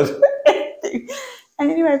pantry, Lord. And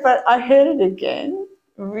anyway, but I heard it again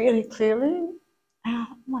really clearly. Oh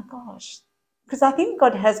my gosh, because I think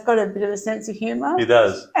God has got a bit of a sense of humour. He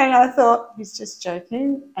does. And I thought, he's just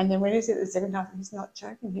joking. And then when he said it the second time, he's not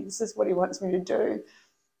joking. This is what he wants me to do.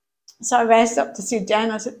 So I raced up to see Dan.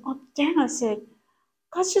 I said, oh, Dan, I said,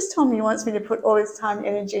 God's just told me he wants me to put all his time and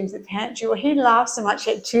energy into the pantry. Well, he laughed so much,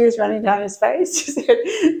 he had tears running down his face. He said,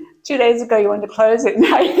 2 days ago you wanted to close it.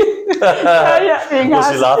 Now Was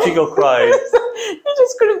he laughing or crying? He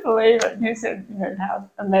just couldn't believe it. And he said, you know, how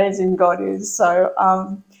amazing God is. So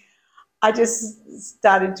I just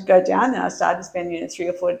started to go down there. I started spending 3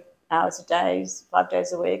 or 4 hours a day, 5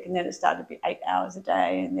 days a week, and then it started to be 8 hours a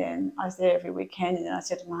day. And then I was there every weekend, and then I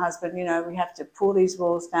said to my husband, you know, we have to pull these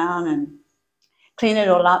walls down and clean it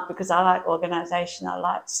all up because I like organisation, I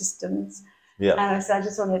like systems. Yeah. And I said, I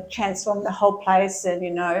just want to transform the whole place. And,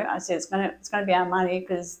 you know, I said, it's going to be our money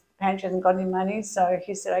because the pantry hasn't got any money. So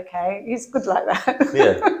he said, okay. He's good like that.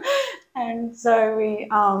 Yeah. And so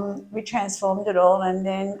we transformed it all. And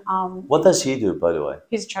then... what does he do, by the way?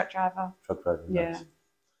 He's a truck driver. Truck driver, yeah. Nice.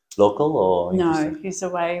 Local or No, he's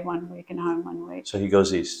away 1 week and home 1 week. So he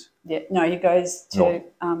goes east? Yeah, no, he goes to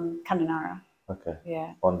Kununurra. Okay.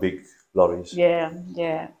 Yeah. On big lorries? Yeah,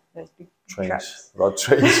 yeah. Those big trains, trucks. road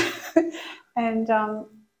trains. And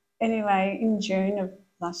anyway, in June of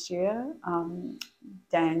last year,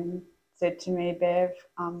 Dan said to me, Bev,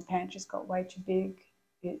 pantry's got way too big.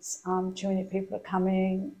 It's too many people are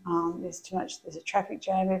coming. There's too much. There's a traffic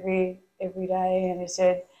jam every day. And he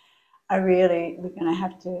said, we're going to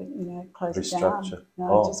have to, you know, close it down.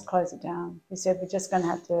 No, just close it down. He said, we're just going to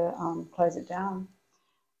have to close it down.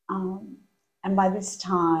 And by this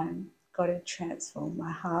time, God had transformed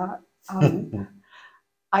my heart.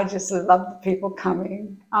 I just loved the people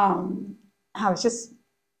coming. I was just,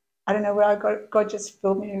 I don't know where I got, God just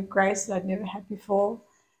filled me with grace that I'd never had before.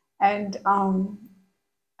 And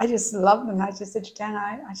I just loved them. I just said to Dan,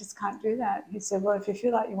 I just can't do that. He said, well, if you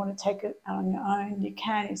feel like you want to take it out on your own, you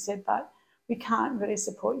can. He said, but we can't really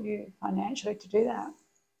support you financially to do that.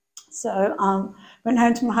 So went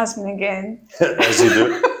home to my husband again. As you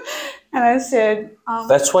do. And I said...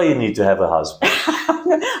 that's why you need to have a husband.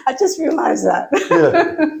 I just realised that.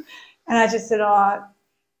 Yeah. And I just said, I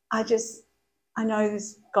know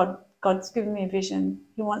this, God's given me a vision.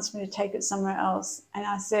 He wants me to take it somewhere else. And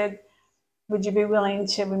I said, would you be willing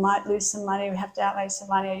to, we might lose some money, we have to outlay some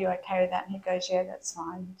money, are you okay with that? And he goes, yeah, that's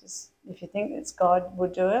fine. Just, if you think it's God,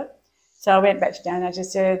 we'll do it. So I went back to Dan and I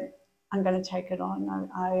just said, I'm going to take it on.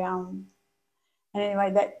 And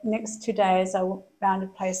anyway, that next 2 days, I found a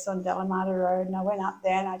place on Delamata Road, and I went up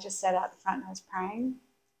there and I just sat out the front and I was praying.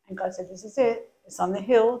 And God said, this is it. It's on the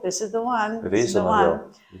hill. This is the one. It is on the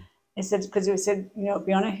hill. He said, because he said, you know, it'll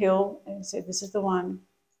be on a hill. And he said, this is the one.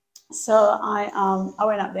 So I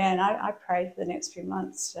went up there and I prayed for the next few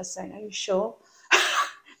months, just saying, are you sure?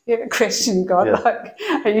 You ever question God, like,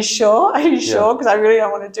 are you sure? Are you sure? Because I really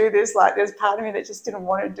don't want to do this. Like, there's part of me that just didn't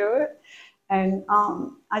want to do it. And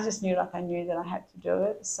I just knew, like, I knew that I had to do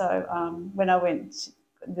it. So when I went,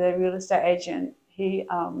 the real estate agent, he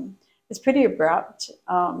was pretty abrupt.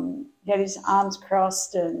 He had his arms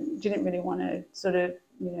crossed and didn't really want to sort of,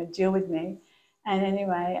 you know, deal with me. And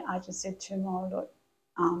anyway, I just said to him, oh, look,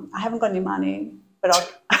 I haven't got any money, but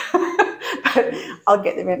I'll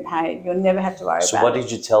get the rent paid. You'll never have to worry about it. So what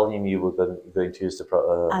did you tell him you were going to use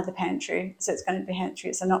the pantry? So it's going to be pantry.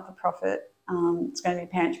 It's a not-for-profit. It's going to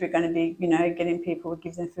be pantry. We're going to be, you know, getting people,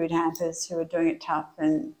 give them food hampers who are doing it tough.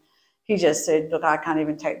 And he just said, look, I can't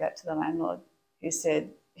even take that to the landlord. He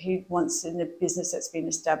said he wants in a business that's been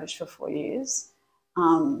established for 4 years.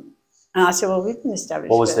 And I said, well, we've been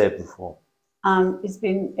established. What was there before? It's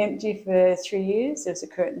been empty for 3 years. There was a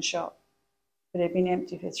curtain shop, but it had been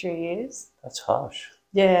empty for 3 years. That's harsh.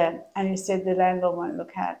 Yeah, and he said the landlord won't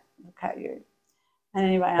look at you. And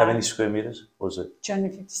anyway, how many square meters was it?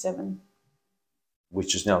 257.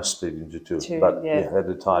 Which is now split into two. But at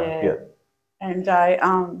the time, And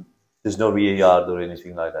there's no rear yard or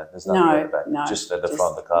anything like that. There's nothing at the back. No, just at the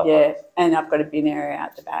front of the car park. Yeah, and I've got a bin area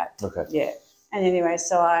out the back. Okay. Yeah, and anyway,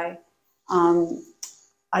 so I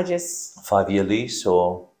just 5-year lease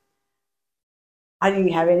or? I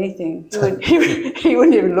didn't have anything. He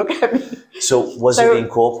wouldn't even look at me. So was it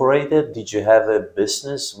incorporated? Did you have a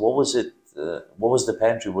business? What was it? What was the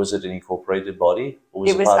pantry? Was it an incorporated body? Or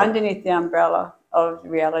was it was underneath the umbrella of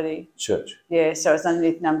Reality Church. Yeah, so it's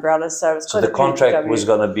underneath an umbrella. So it's the contract was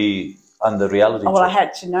going to be under Reality Church. Well, I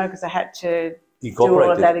had to know because I had to do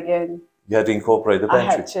all of that again. You had to incorporate the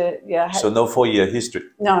pantry. I had to, yeah. So no 4-year history.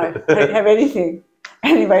 No, I didn't have anything.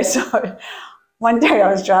 Anyway, so one day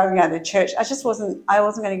I was driving out of the church. I wasn't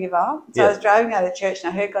going to give up. So I was driving out of the church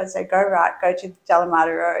and I heard God say, go right, go to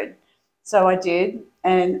Delamata Road. So I did,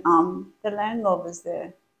 and the landlord was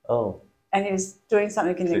there. Oh. and he was doing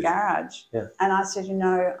something in the garage. Yeah. And I said,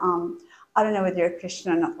 I don't know whether you're a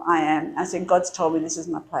Christian or not. I am. I said, God's told me this is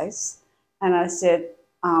my place. And I said,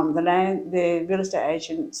 the real estate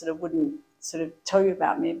agent sort of wouldn't sort of tell you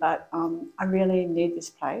about me, but I really need this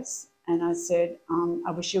place. And I said,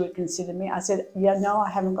 I wish you would consider me. I said, yeah, no, I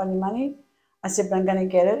haven't got any money. I said, but I'm going to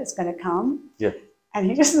get it. It's going to come. Yeah. And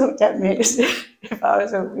he just looked at me as if I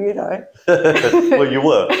was a weirdo. Well, you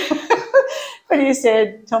were. But he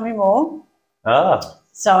said, tell me more. Ah.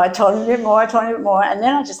 So I told him a bit more, and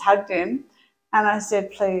then I just hugged him and I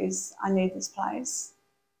said, please, I need this place.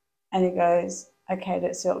 And he goes, okay,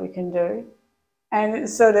 let's see what we can do. And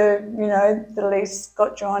it's sort of, the lease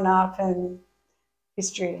got drawn up and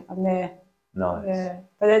history, I'm there. Nice. Yeah.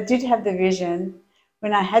 But I did have the vision.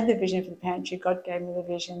 When I had the vision for the pantry, God gave me the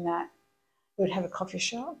vision that we would have a coffee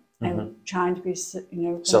shop and trying to be,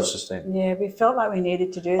 self-sustaining. Yeah, we felt like we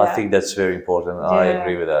needed to do that. I think that's very important. Yeah. I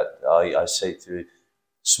agree with that. I say to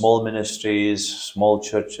small ministries, small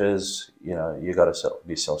churches, you got to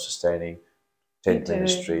be self-sustaining. Tent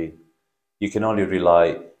ministry, you can only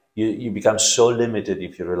rely. You become so limited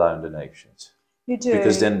if you rely on donations. You do,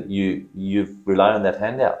 because then you rely on that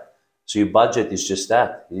handout. So your budget is just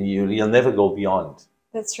that. You'll never go beyond.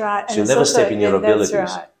 That's right. So you'll never step in your abilities.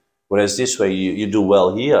 That's right. Whereas this way, you do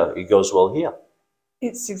well here, it goes well here.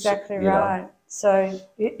 It's exactly right. So,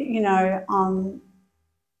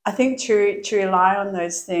 I think to rely on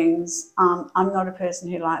those things, I'm not a person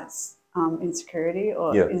who likes insecurity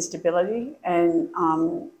or instability. And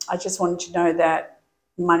I just wanted to know that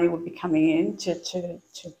money would be coming in to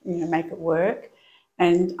make it work.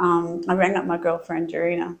 And I rang up my girlfriend,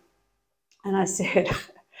 Dorina, and I said,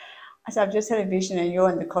 I've just had a vision and you're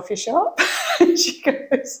in the coffee shop. And she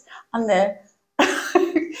goes, I'm there.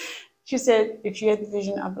 She said, if you had the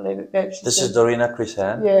vision, I believe it, babe. This is Dorina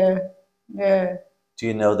Crisan? Yeah. Do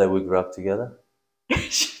you know that we grew up together?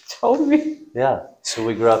 She told me. Yeah, so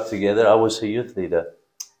we grew up together. I was a youth leader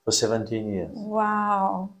for 17 years.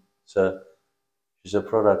 Wow. So she's a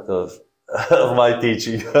product of my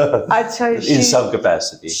teaching. I tell you, in some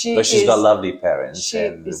capacity. But she's got lovely parents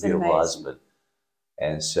and a beautiful husband.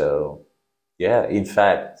 And so, yeah, in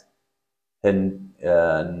fact, her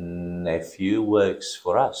nephew works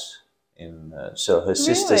for us. So her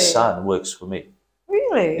sister's son works for me.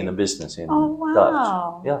 Really? In a business in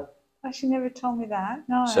wow. Dutch. Yeah. Oh, she never told me that.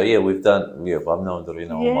 No. So yeah, I've known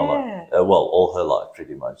Dorina all my life. All her life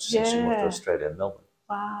pretty much since she moved to Australia and Melbourne.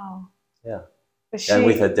 Wow. Yeah. And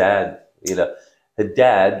with her dad, her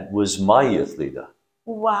dad was my youth leader.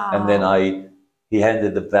 Wow. And then he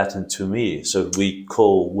handed the baton to me. So we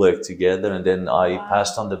co-worked together, and then I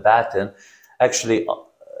passed on the baton. Actually,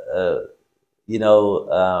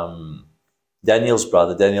 Daniel's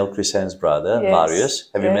brother, Daniel Crisan's brother,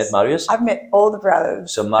 Marius. Have you met Marius? I've met all the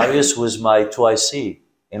brothers. So Marius was my 2IC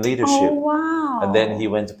in leadership. Oh, wow. And then he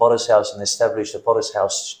went to Potter's House and established the Potter's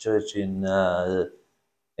House Church in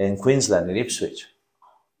Queensland, in Ipswich.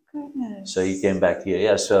 Goodness. So he came back here.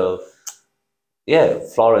 Yeah, so,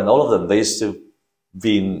 Flora and all of them, they used to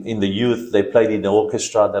be in the youth. They played in the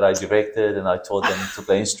orchestra that I directed, and I taught them to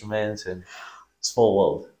play instruments, and small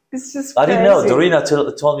world. It's just I didn't know. Dorina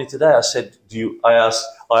told me today. I said, I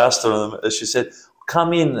asked her, she said,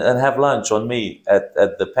 come in and have lunch on me at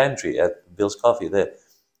the pantry at Bill's Coffee there.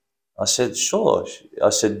 I said, sure. I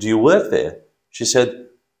said, do you work there? She said,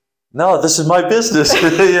 no, this is my business.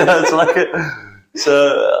 It's like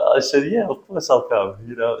so I said, yeah, of course I'll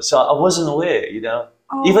come, So I wasn't aware,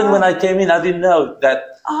 Oh, Even when I came in, I didn't know that.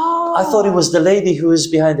 I thought it was the lady who was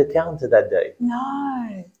behind the counter that day.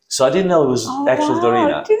 No. So I didn't know it was actually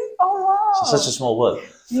Dorina. Wow. So such a small world.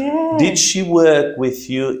 Yeah. Did she work with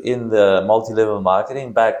you in the multi-level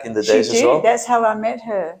marketing back in the days as well? That's how I met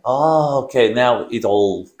her. Oh, okay. Now it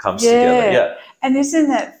all comes together. Yeah. And isn't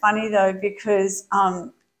that funny though? Because I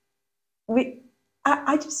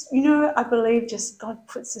just, I believe just God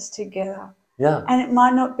puts us together. Yeah. And it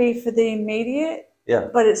might not be for the immediate. Yeah.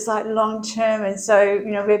 But it's like long term. And so,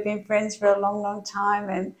 we've been friends for a long, long time.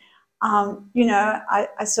 And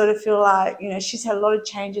I sort of feel like, she's had a lot of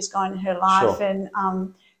changes going in her life. Sure. And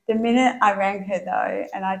the minute I rang her, though,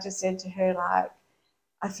 and I just said to her, like,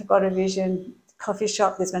 I forgot a vision, coffee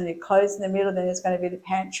shop, there's going to be clothes in the middle, then there's going to be the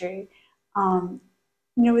pantry.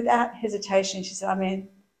 Without hesitation, she said, I'm in,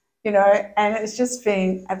 and it's just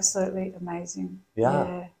been absolutely amazing.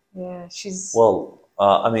 Yeah. Yeah. She's... Well,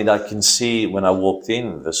 I can see when I walked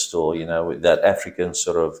in the store, with that African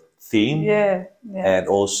sort of theme. Yeah. And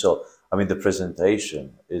also, the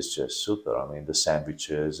presentation is just super. The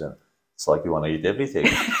sandwiches, and it's like you want to eat everything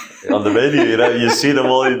on the menu. You see them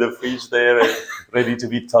all in the fridge there, and ready to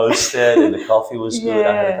be toasted, and the coffee was good.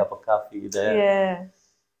 I had a Yeah. cup of coffee there. Yeah.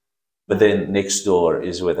 But then next door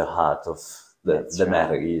is where the heart of That's the right.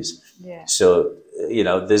 matter is. Yeah. So,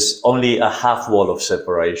 there's only a half wall of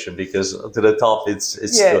separation, because to the top it's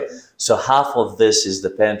Yeah. good. So half of this is the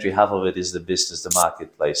pantry, half of it is the business, the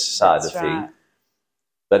marketplace side That's of thing. right.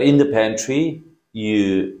 But in the pantry, you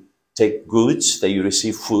take goods that you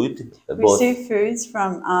receive food, We both receive foods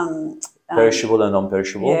from perishable and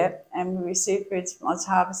non-perishable. yeah, and we receive foods from Oz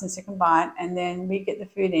Harvest and Second Bite, and then we get the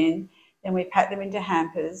food in, then we pack them into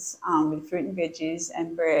hampers with fruit and veggies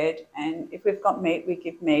and bread, and if we've got meat, we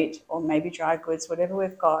give meat, or maybe dry goods, whatever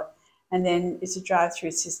we've got, and then it's a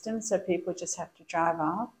drive-through system, so people just have to drive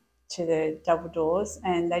up to the double doors,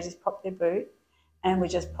 and they just pop their boot, and we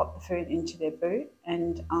just pop the food into their boot,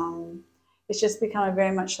 and it's just become a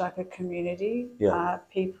very much like a community. Yeah.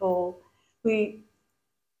 People,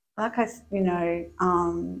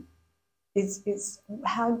 it's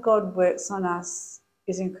how God works on us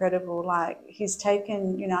is incredible. Like He's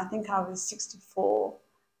taken, I think I was 64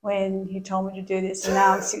 when He told me to do this, and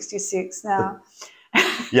now I'm 66 now.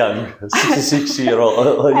 Young,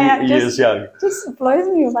 66-year-old, And it years young. just blows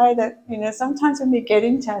me away that, sometimes when we get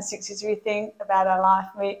into our 60s, we think about our life,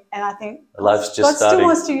 and I think Life's just God starting. still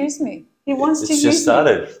wants to use me. He wants to It's use just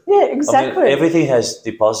started. me. Yeah, exactly. I mean, everything has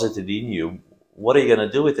deposited in you. What are you going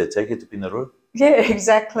to do with it? Take it to Pinaroo? Yeah,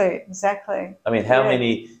 exactly. I mean, how Yeah.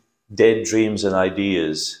 many dead dreams and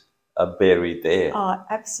ideas are buried there? Oh,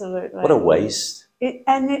 absolutely. What a waste. It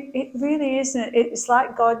really isn't. It's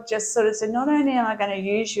like God just sort of said, not only am I going to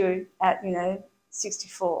use you at,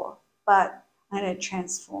 64, but I'm going to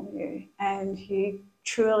transform you. And He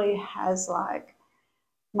truly has, like,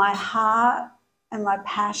 my heart and my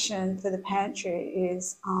passion for the pantry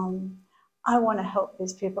is I want to help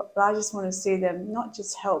these people, but I just want to see them not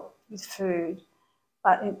just help with food,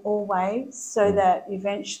 but in all ways, so that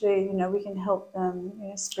eventually, we can help them,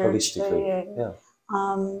 spiritually, Holistically,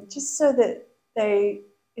 and just so that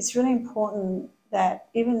it's really important that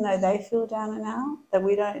even though they feel down and out, that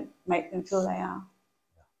we don't make them feel they are.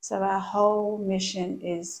 So our whole mission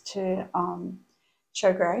is to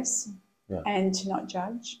show grace and to not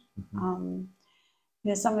judge.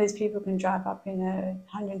 Some of these people can drive up in a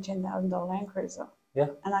 $110,000 Land Cruiser,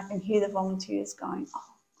 and I can hear the volunteers going,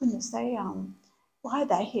 "Oh goodness, why are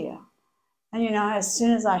they here?" And as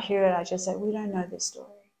soon as I hear it, I just say, "We don't know their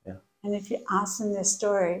story." Yeah. And if you ask them their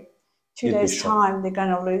story, 2 You'd be days' shocked. time they're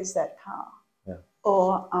going to lose that car. Yeah.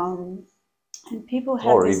 Or and people have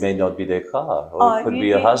Or this, it may not be their car, or it could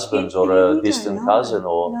be a you husband's or don't a distant know. cousin,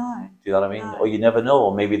 or No. do you know what I mean? No. Or you never know,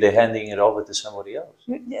 or maybe they're handing it over to somebody else.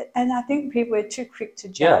 And I think people are too quick to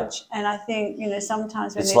judge. And I think,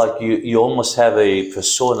 sometimes when It's like you almost have a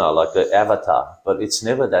persona, like an avatar, but it's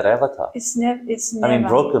never that avatar. it's never. I mean,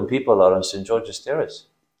 broken people are on St. George's Terrace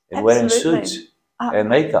and wearing Absolutely. suits and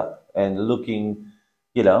makeup and looking,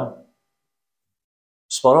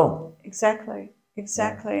 spot on. Exactly.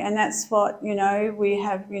 And that's what, we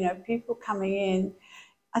have, people coming in.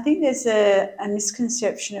 I think there's a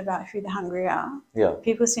misconception about who the hungry are. Yeah.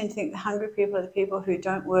 People seem to think the hungry people are the people who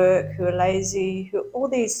don't work, who are lazy, all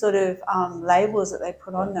these sort of labels that they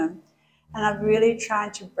put on them. And I've really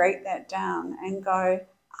tried to break that down and go,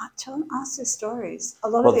 ask their stories.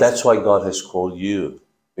 Well, that's why God has called you,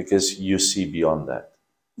 because you see beyond that.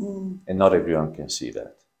 And not everyone can see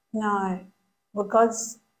that. No. Well,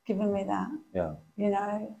 God's given me that. Yeah.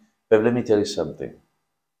 But let me tell you something.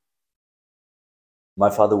 My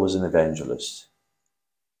father was an evangelist.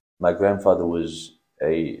 My grandfather was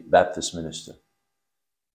a Baptist minister.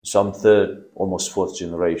 So I'm third, almost fourth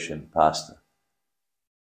generation pastor.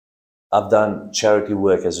 I've done charity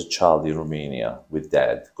work as a child in Romania with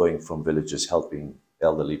Dad, going from villages, helping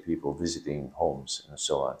elderly people, visiting homes, and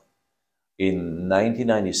so on. In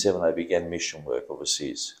 1997, I began mission work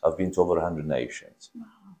overseas. I've been to over 100 nations.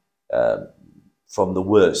 wow. From the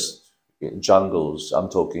worst jungles, I'm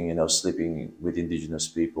talking, sleeping with indigenous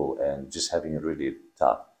people and just having it really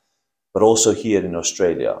tough. But also here in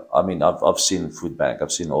Australia, I mean, I've seen Food Bank,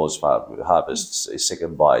 I've seen Oz Harvest,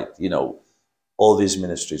 Second Bite, all these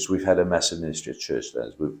ministries. We've had a massive ministry at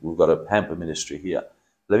Churchlands. We've got a pamper ministry here.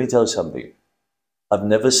 Let me tell you something. I've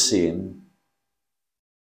never seen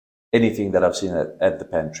anything that I've seen at the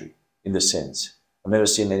pantry, in the sense. I've never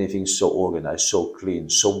seen anything so organized, so clean,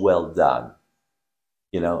 so well done.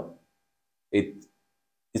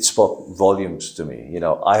 It spoke volumes to me.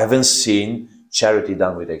 I haven't seen charity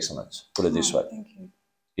done with excellence, put it this way. Thank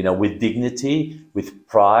you. With dignity, with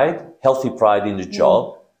pride, healthy pride in the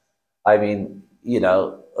job. I mean,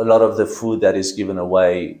 a lot of the food that is given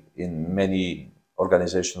away in many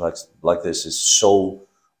organizations like this is so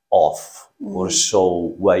off or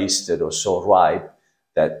so wasted or so ripe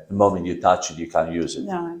that the moment you touch it, you can't use it.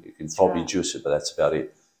 No, you can probably juice it, but that's about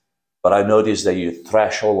it. But I noticed that you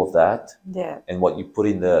thrash all of that, and what you put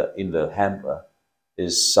in the hamper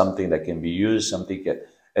is something that can be used,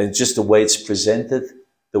 and just the way it's presented,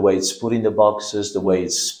 the way it's put in the boxes, the way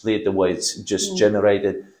it's split, the way it's just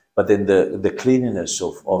generated, but then the cleanliness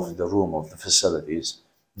of the room, of the facilities,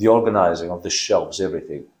 the organizing of the shelves,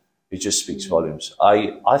 everything, it just speaks volumes.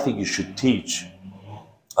 I think you should teach.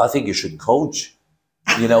 I think you should coach,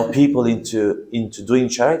 people into doing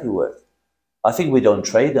charity work. I think we don't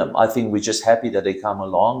trade them. I think we're just happy that they come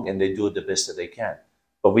along and they do it the best that they can.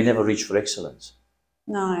 But we never reach for excellence.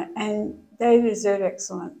 No, and they deserve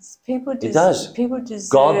excellence. People deserve. It does. People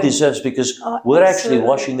deserve. God deserves, because we're actually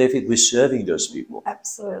washing their feet. We're serving those people.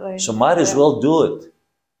 Absolutely. So might as well do it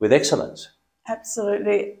with excellence.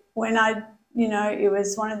 Absolutely. When it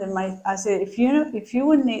was one of them. I said, if you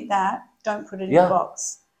wouldn't eat that, don't put it in the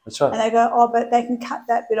box. That's right. And they go, oh, but they can cut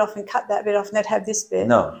that bit off and cut that bit off, and they'd have this bit.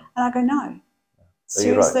 No. And I go, no.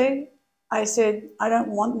 Seriously. Right. I said, I don't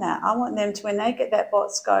want that. I want them to, when they get that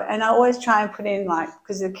box, go. And I always try and put in,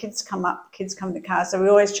 because the kids come in the car, so we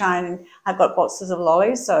always try and I've got boxes of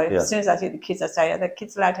lollies. So as soon as I see the kids, I say, are the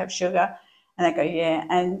kids allowed to have sugar? And they go, yeah.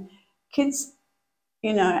 And kids,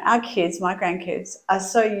 our kids, my grandkids, are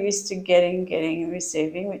so used to getting and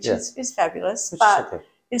receiving, which is fabulous. But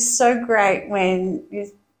it's so great when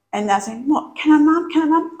and they're saying, what, can I,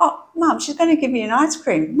 Mum? Oh, Mum, she's going to give you an ice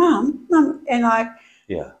cream. Mum. And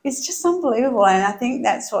it's just unbelievable. And I think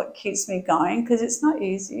that's what keeps me going, because it's not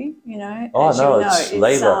easy, Oh, no, it's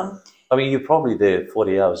labour. I mean, you're probably there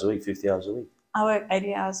 40 hours a week, 50 hours a week. I work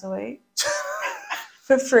 80 hours a week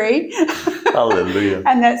for free. Hallelujah.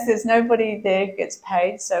 And there's nobody there who gets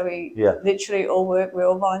paid. So we literally all work. We're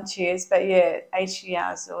all volunteers. But, 80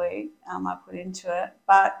 hours a week I put into it.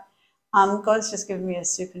 But God's just given me a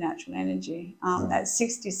supernatural energy. At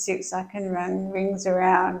 66, I can run rings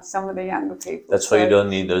around some of the younger people. That's why you don't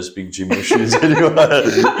need those big gym machines anymore.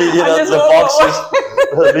 The boxes,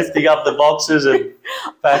 lifting up the boxes and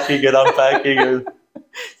packing and unpacking.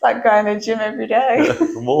 It's like going to the gym every day.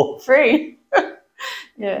 More. Free.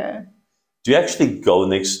 Yeah. Do you actually go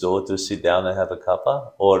next door to sit down and have a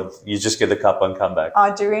cuppa, or you just get a cuppa and come back?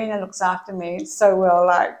 Oh, Dorina looks after me so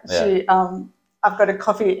well. She... I've got a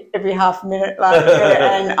coffee every half minute,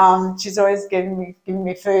 and she's always giving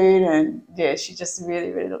me food, and she just really,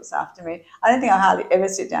 really looks after me. I don't think I hardly ever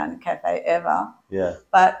sit down in a cafe ever. Yeah.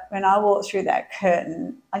 But when I walk through that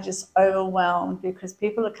curtain, I'm just overwhelmed, because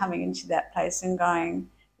people are coming into that place and going,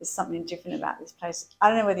 "There's something different about this place." I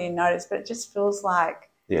don't know whether you notice, but it just feels like.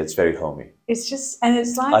 Yeah, it's very homey. It's just, and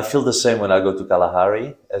it's like... I feel the same when I go to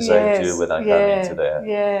Kalahari as I do when I come into there.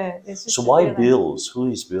 Yeah. So why Bill's? Who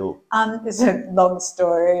is Bill? It's a long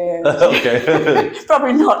story. And okay.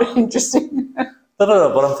 Probably not interesting.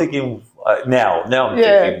 No, but I'm thinking, now I'm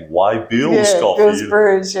thinking, why Bill's coffee? Bill's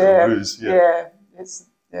Brews, yeah.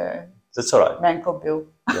 That's all right. Man called Bill.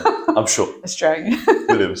 Yeah, I'm sure. Australian.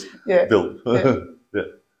 Williams. Yeah. Bill.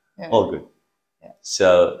 Yeah. All good. Yeah.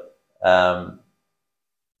 So...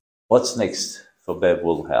 what's next for Bev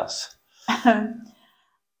Woolhouse?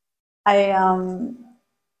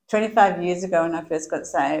 25 years ago when I first got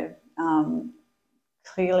saved,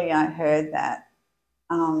 clearly I heard that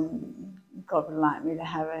God would like me to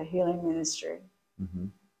have a healing ministry. Mm-hmm.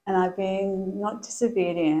 And I've been not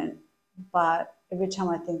disobedient, but every time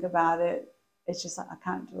I think about it, it's just like, I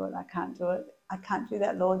can't do it. I can't do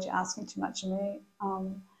that, Lord. You're asking too much of me.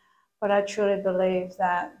 But I truly believe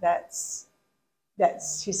that's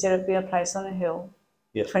he said it'd be a place on a hill.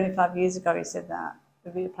 Yep. 25 years ago he said that.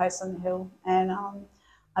 It'd be a place on the hill. And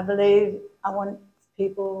I believe I want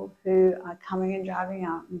people who are coming and driving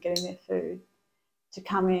out and getting their food to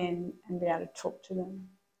come in and be able to talk to them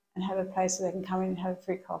and have a place where they can come in and have a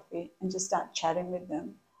free coffee and just start chatting with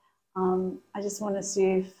them. I just want to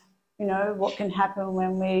see if, what can happen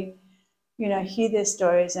when we, hear their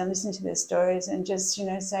stories and listen to their stories and just,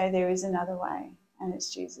 say there is another way, and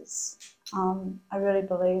it's Jesus. I really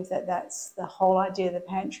believe that that's the whole idea of the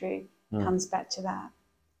pantry comes back to that.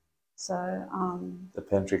 So the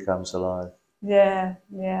pantry comes alive. Yeah,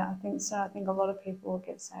 I think so. I think a lot of people will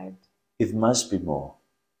get saved. It must be more.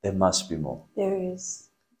 There must be more. There is,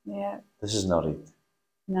 yeah. This is not it.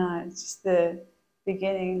 No, it's just the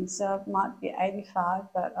beginning. So I might be 85,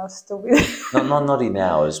 but I'll still be there. not in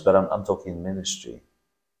hours, but I'm talking ministry.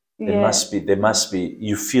 There must be,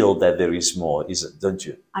 you feel that there is more, don't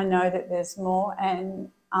you? I know that there's more,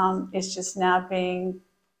 and it's just now being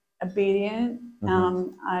obedient.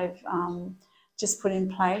 Mm-hmm. I've just put in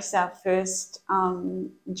place our first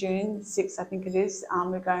June 6th, I think it is.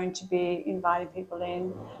 We're going to be inviting people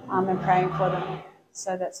in and praying for them.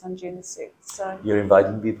 So that's on June the 6th. So You're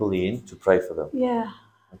inviting people in to pray for them. yeah.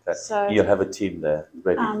 Okay. So You have a team there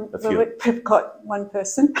ready. A few. we've got one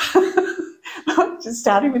person. Just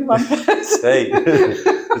starting with one person. Hey,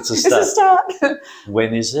 it's a start. It's a start.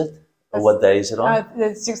 When is it? Or what day is it on? The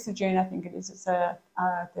 6th of June, I think it is. It's a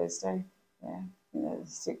Thursday. Yeah, the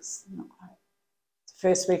 6th. Not quite. It's the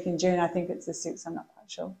first week in June. I think it's the 6th. I'm not quite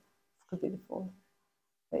sure. Could be the 4th.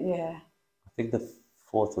 But yeah. I think the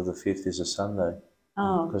 4th or the 5th is a Sunday.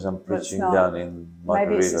 Oh, because I'm it's preaching not. down in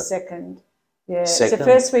Maybe it's Margarita. the 2nd. Yeah, Second? it's the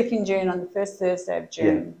first week in June on the first Thursday of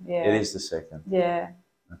June. Yeah, It is the 2nd. Yeah,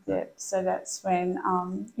 yeah. So that's when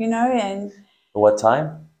and What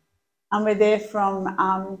time? we're there from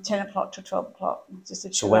 10 o'clock to 12 o'clock. Just a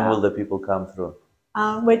 2 So when hour. will the people come through?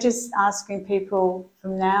 We're just asking people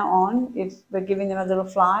from now on, if we're giving them a little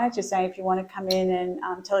flyer, just saying if you want to come in and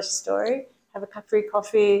tell us your story, have a free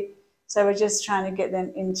coffee. So we're just trying to get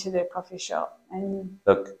them into the coffee shop. And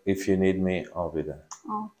Look, if you need me, I'll be there.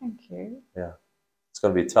 oh, thank you. Yeah. It's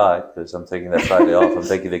going to be tight because I'm taking that Friday off. I'm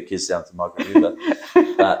taking the kids down to Margarita.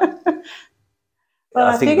 But Well,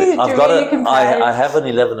 I think that I've you got really can pray. I have an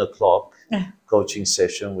 11 o'clock coaching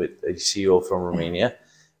session with a CEO from Romania.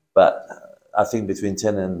 But I think between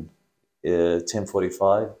 10 and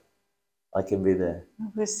 10:45, I can be there.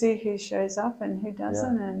 We'll see who shows up and who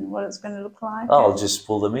doesn't and what it's going to look like. I'll just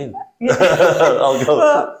pull them in. Yeah. I'll go.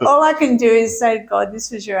 Well, all I can do is say, God, this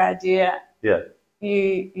was your idea. Yeah.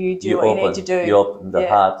 You do what you need to do. You open the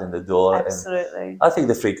heart and the door. Absolutely. And I think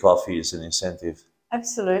the free coffee is an incentive.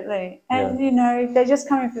 Absolutely. And, they're just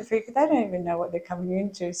coming for free because they don't even know what they're coming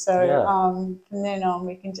into. So from then on,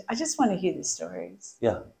 I just want to hear the stories.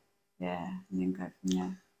 Yeah. Yeah, and then go from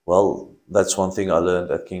there. Well, that's one thing I learned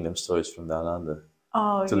at Kingdom Stories from Down Under.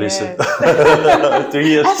 Oh, To yes. listen, to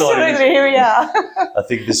hear stories. Absolutely, here we are. I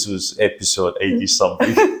think this was episode 80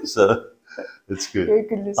 something, so it's good. Very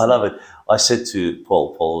good I listener. love it. I said to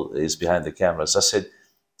Paul is behind the cameras, I said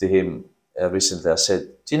to him recently, I said,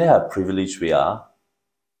 do you know how privileged we are?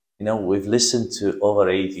 We've listened to over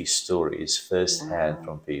 80 stories firsthand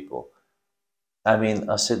from people. I mean,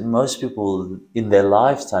 I said, most people in their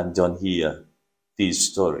lifetime don't hear these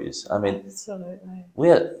stories. I mean, Absolutely.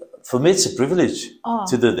 for me, it's a privilege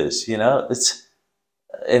to do this,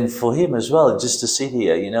 and for him as well, just to sit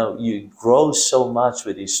here, you grow so much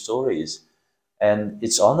with these stories, and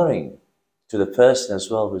it's honoring to the person as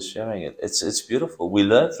well who's sharing it. It's beautiful. We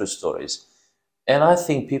learn through stories, and I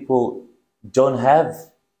think people don't have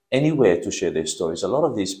anywhere to share their stories. A lot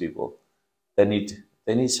of these people, they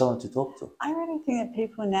need someone to talk to. I really think that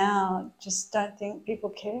people now just don't think people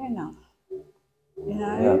care enough.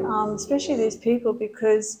 Especially these people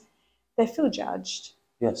because they feel judged.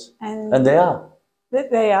 Yes, and they are.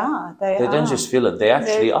 They are. They don't just feel it. They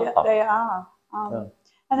actually are. They are.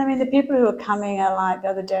 And I mean, the people who are coming are like the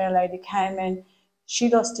other day, a lady came and she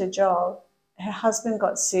lost her job. Her husband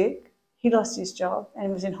got sick. He lost his job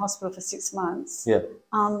and was in hospital for 6 months. Yeah.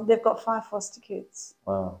 They've got 5 foster kids.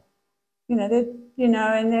 Wow. And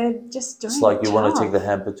they're just doing It's like it you want to tough. take the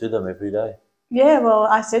hamper to them every day. Yeah, well,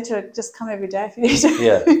 I said to her, just come every day if you need to.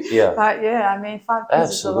 Yeah, yeah. But yeah, I mean, 5 kids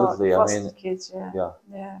Absolutely. is a lot. I Foster mean, kids,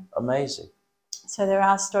 yeah. Amazing. So there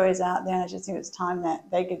are stories out there, and I just think it's time that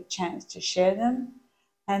they get a chance to share them,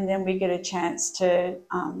 and then we get a chance to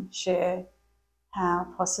share how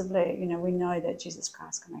possibly, we know that Jesus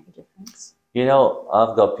Christ can make a difference.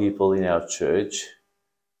 I've got people in our church,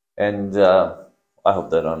 and I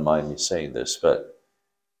hope they don't mind me saying this, but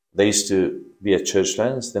they used to be at church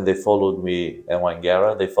friends, then they followed me at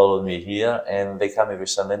Wangara, they followed me here, and they come every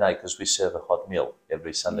Sunday night because we serve a hot meal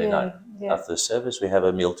every Sunday night. Yeah. After the service, we have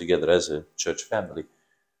a meal together as a church family.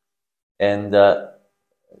 And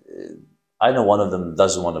I know one of them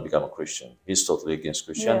doesn't want to become a Christian. He's totally against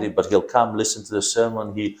Christianity, but he'll come, listen to the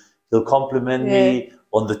sermon, he'll compliment me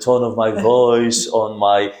on the tone of my voice, on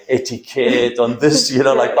my etiquette, on this,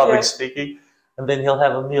 like public speaking, and then he'll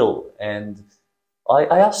have a meal. And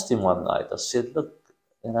I asked him one night, I said, look,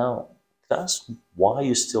 can I ask why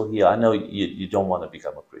you're still here? I know you don't want to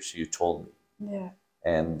become a Christian, you told me. Yeah.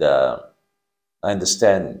 And I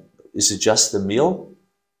understand, is it just the meal?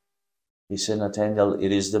 He said, Nathaniel,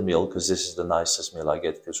 it is the meal because this is the nicest meal I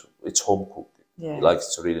get because it's home cooked. Yeah. Like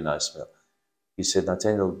it's a really nice meal. He said,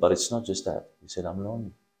 Nathaniel, but it's not just that. He said, I'm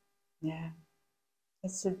lonely. Yeah.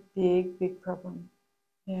 It's a big, big problem.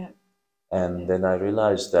 Yeah. And then I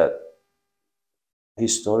realized that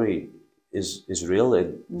his story is real,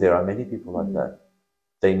 and there are many people like that.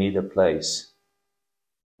 They need a place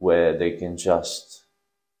where they can just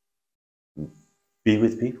be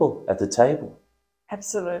with people at the table.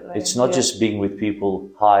 Absolutely. It's not just being with people,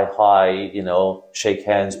 hi, shake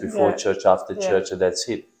hands before church, after church, and that's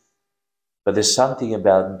it. But there's something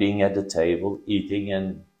about being at the table, eating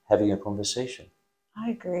and having a conversation.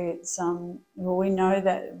 I agree. It's we know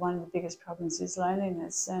that one of the biggest problems is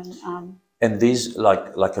loneliness, and these,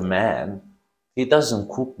 like a man, he doesn't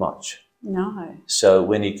cook much. No. So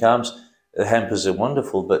when he comes, the hampers are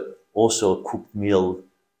wonderful, but also a cooked meal,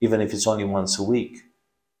 even if it's only once a week,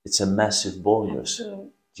 it's a massive bonus. Absolutely.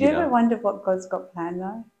 Do you ever wonder what God's got planned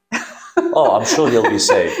though? Oh, I'm sure he'll be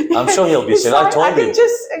saved. I'm sure he'll be saved. Like, I told you.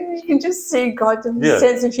 You can just see God's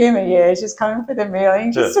sense of humour. Yeah, he's just coming for the meal. And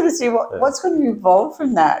you just sort of see what's going to evolve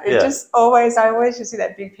from that. It I always just see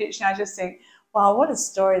that big picture and I just think, wow, what a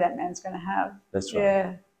story that man's going to have. That's right.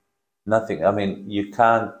 Yeah. Nothing. I mean, you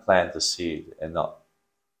can't plant the seed and not.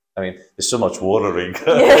 I mean, there's so much watering.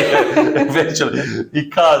 Eventually, you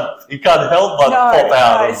can't help but pop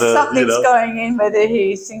out of the. Something's going in, whether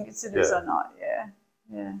he considers or not.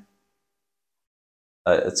 Yeah.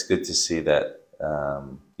 It's good to see that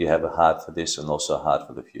you have a heart for this and also a heart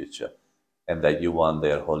for the future, and that you want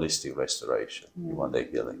their holistic restoration. You want their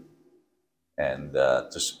healing, and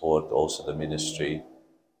to support also the ministry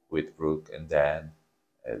with Brooke and Dan.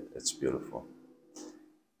 It's beautiful.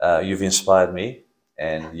 You've inspired me.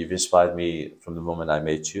 And you've inspired me from the moment I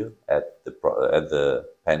met you at the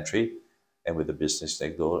pantry and with the business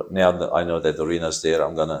next door. Now that I know that Doreena's there,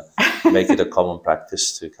 I'm going to make it a common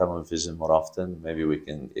practice to come and visit more often. Maybe we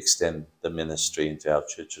can extend the ministry into our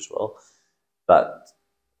church as well. But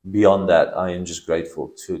beyond that, I am just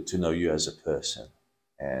grateful to know you as a person.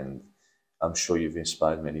 And I'm sure you've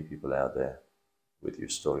inspired many people out there with your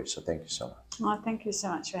story. So thank you so much. Oh, thank you so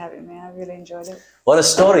much for having me. I really enjoyed it. What a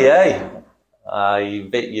story, eh? I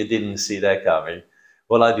bet you didn't see that coming.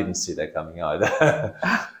 Well, I didn't see that coming either.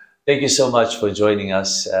 Thank you so much for joining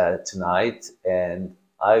us tonight. And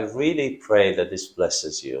I really pray that this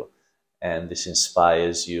blesses you and this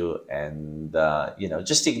inspires you and,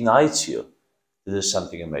 just ignites you to do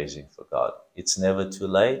something amazing for God. It's never too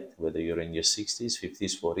late, whether you're in your 60s,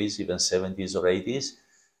 50s, 40s, even 70s or 80s.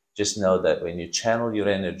 Just know that when you channel your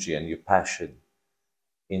energy and your passion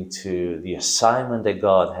into the assignment that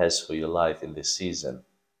God has for your life in this season,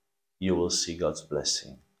 you will see God's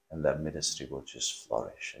blessing and that ministry will just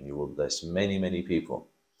flourish and you will bless many, many people.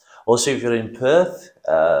 Also, if you're in Perth,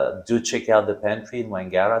 do check out the pantry in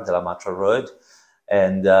Wangara, De La Matra Road,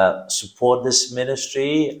 and support this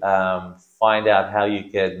ministry. Find out how you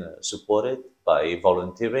can support it by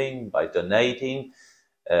volunteering, by donating,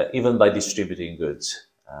 even by distributing goods.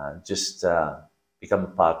 Become a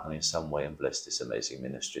partner in some way and bless this amazing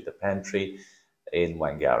ministry, the pantry in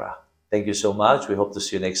Wangara. Thank you so much. We hope to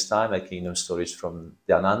see you next time at Kingdom Stories from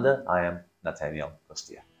Down Under. I am Nathaniel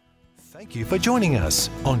Costia. Thank you for joining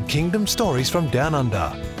us on Kingdom Stories from Down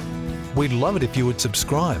Under. We'd love it if you would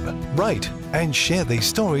subscribe, rate, and share these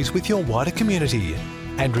stories with your wider community.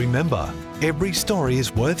 And remember, every story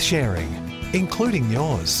is worth sharing, including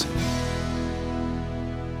yours.